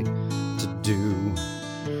not right to do.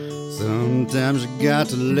 Sometimes you got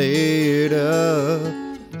to lay it up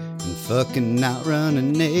and fucking outrun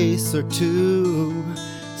an ace or two.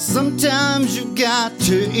 Sometimes you got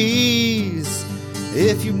to ease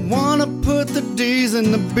if you wanna put the D's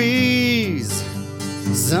in the B's.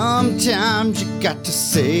 Sometimes you got to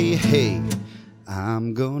say, hey,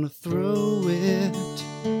 I'm gonna throw it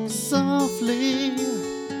softly.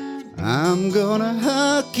 I'm gonna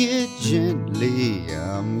huck it gently.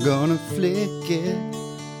 I'm gonna flick it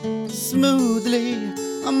smoothly.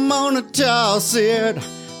 I'm gonna toss it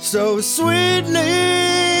so sweetly.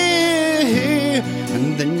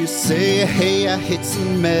 And then you say, hey, I hit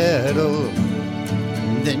some metal.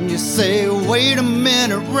 And then you say, wait a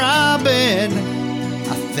minute, Robin,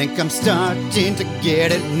 I think I'm starting to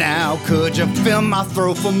get it now. Could you film my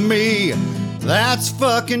throw for me? That's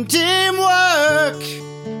fucking teamwork.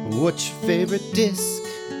 What's your favorite disc?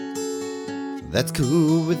 That's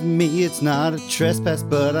cool with me. It's not a trespass,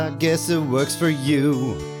 but I guess it works for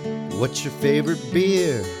you. What's your favorite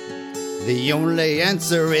beer? The only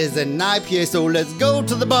answer is an IPA, so let's go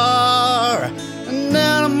to the bar. And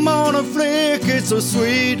then I'm gonna flick it so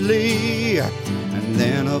sweetly. And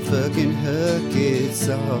then I'll fucking huck it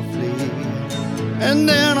softly. And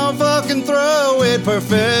then I'll fucking throw it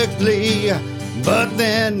perfectly. But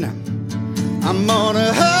then I'm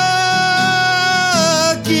gonna huck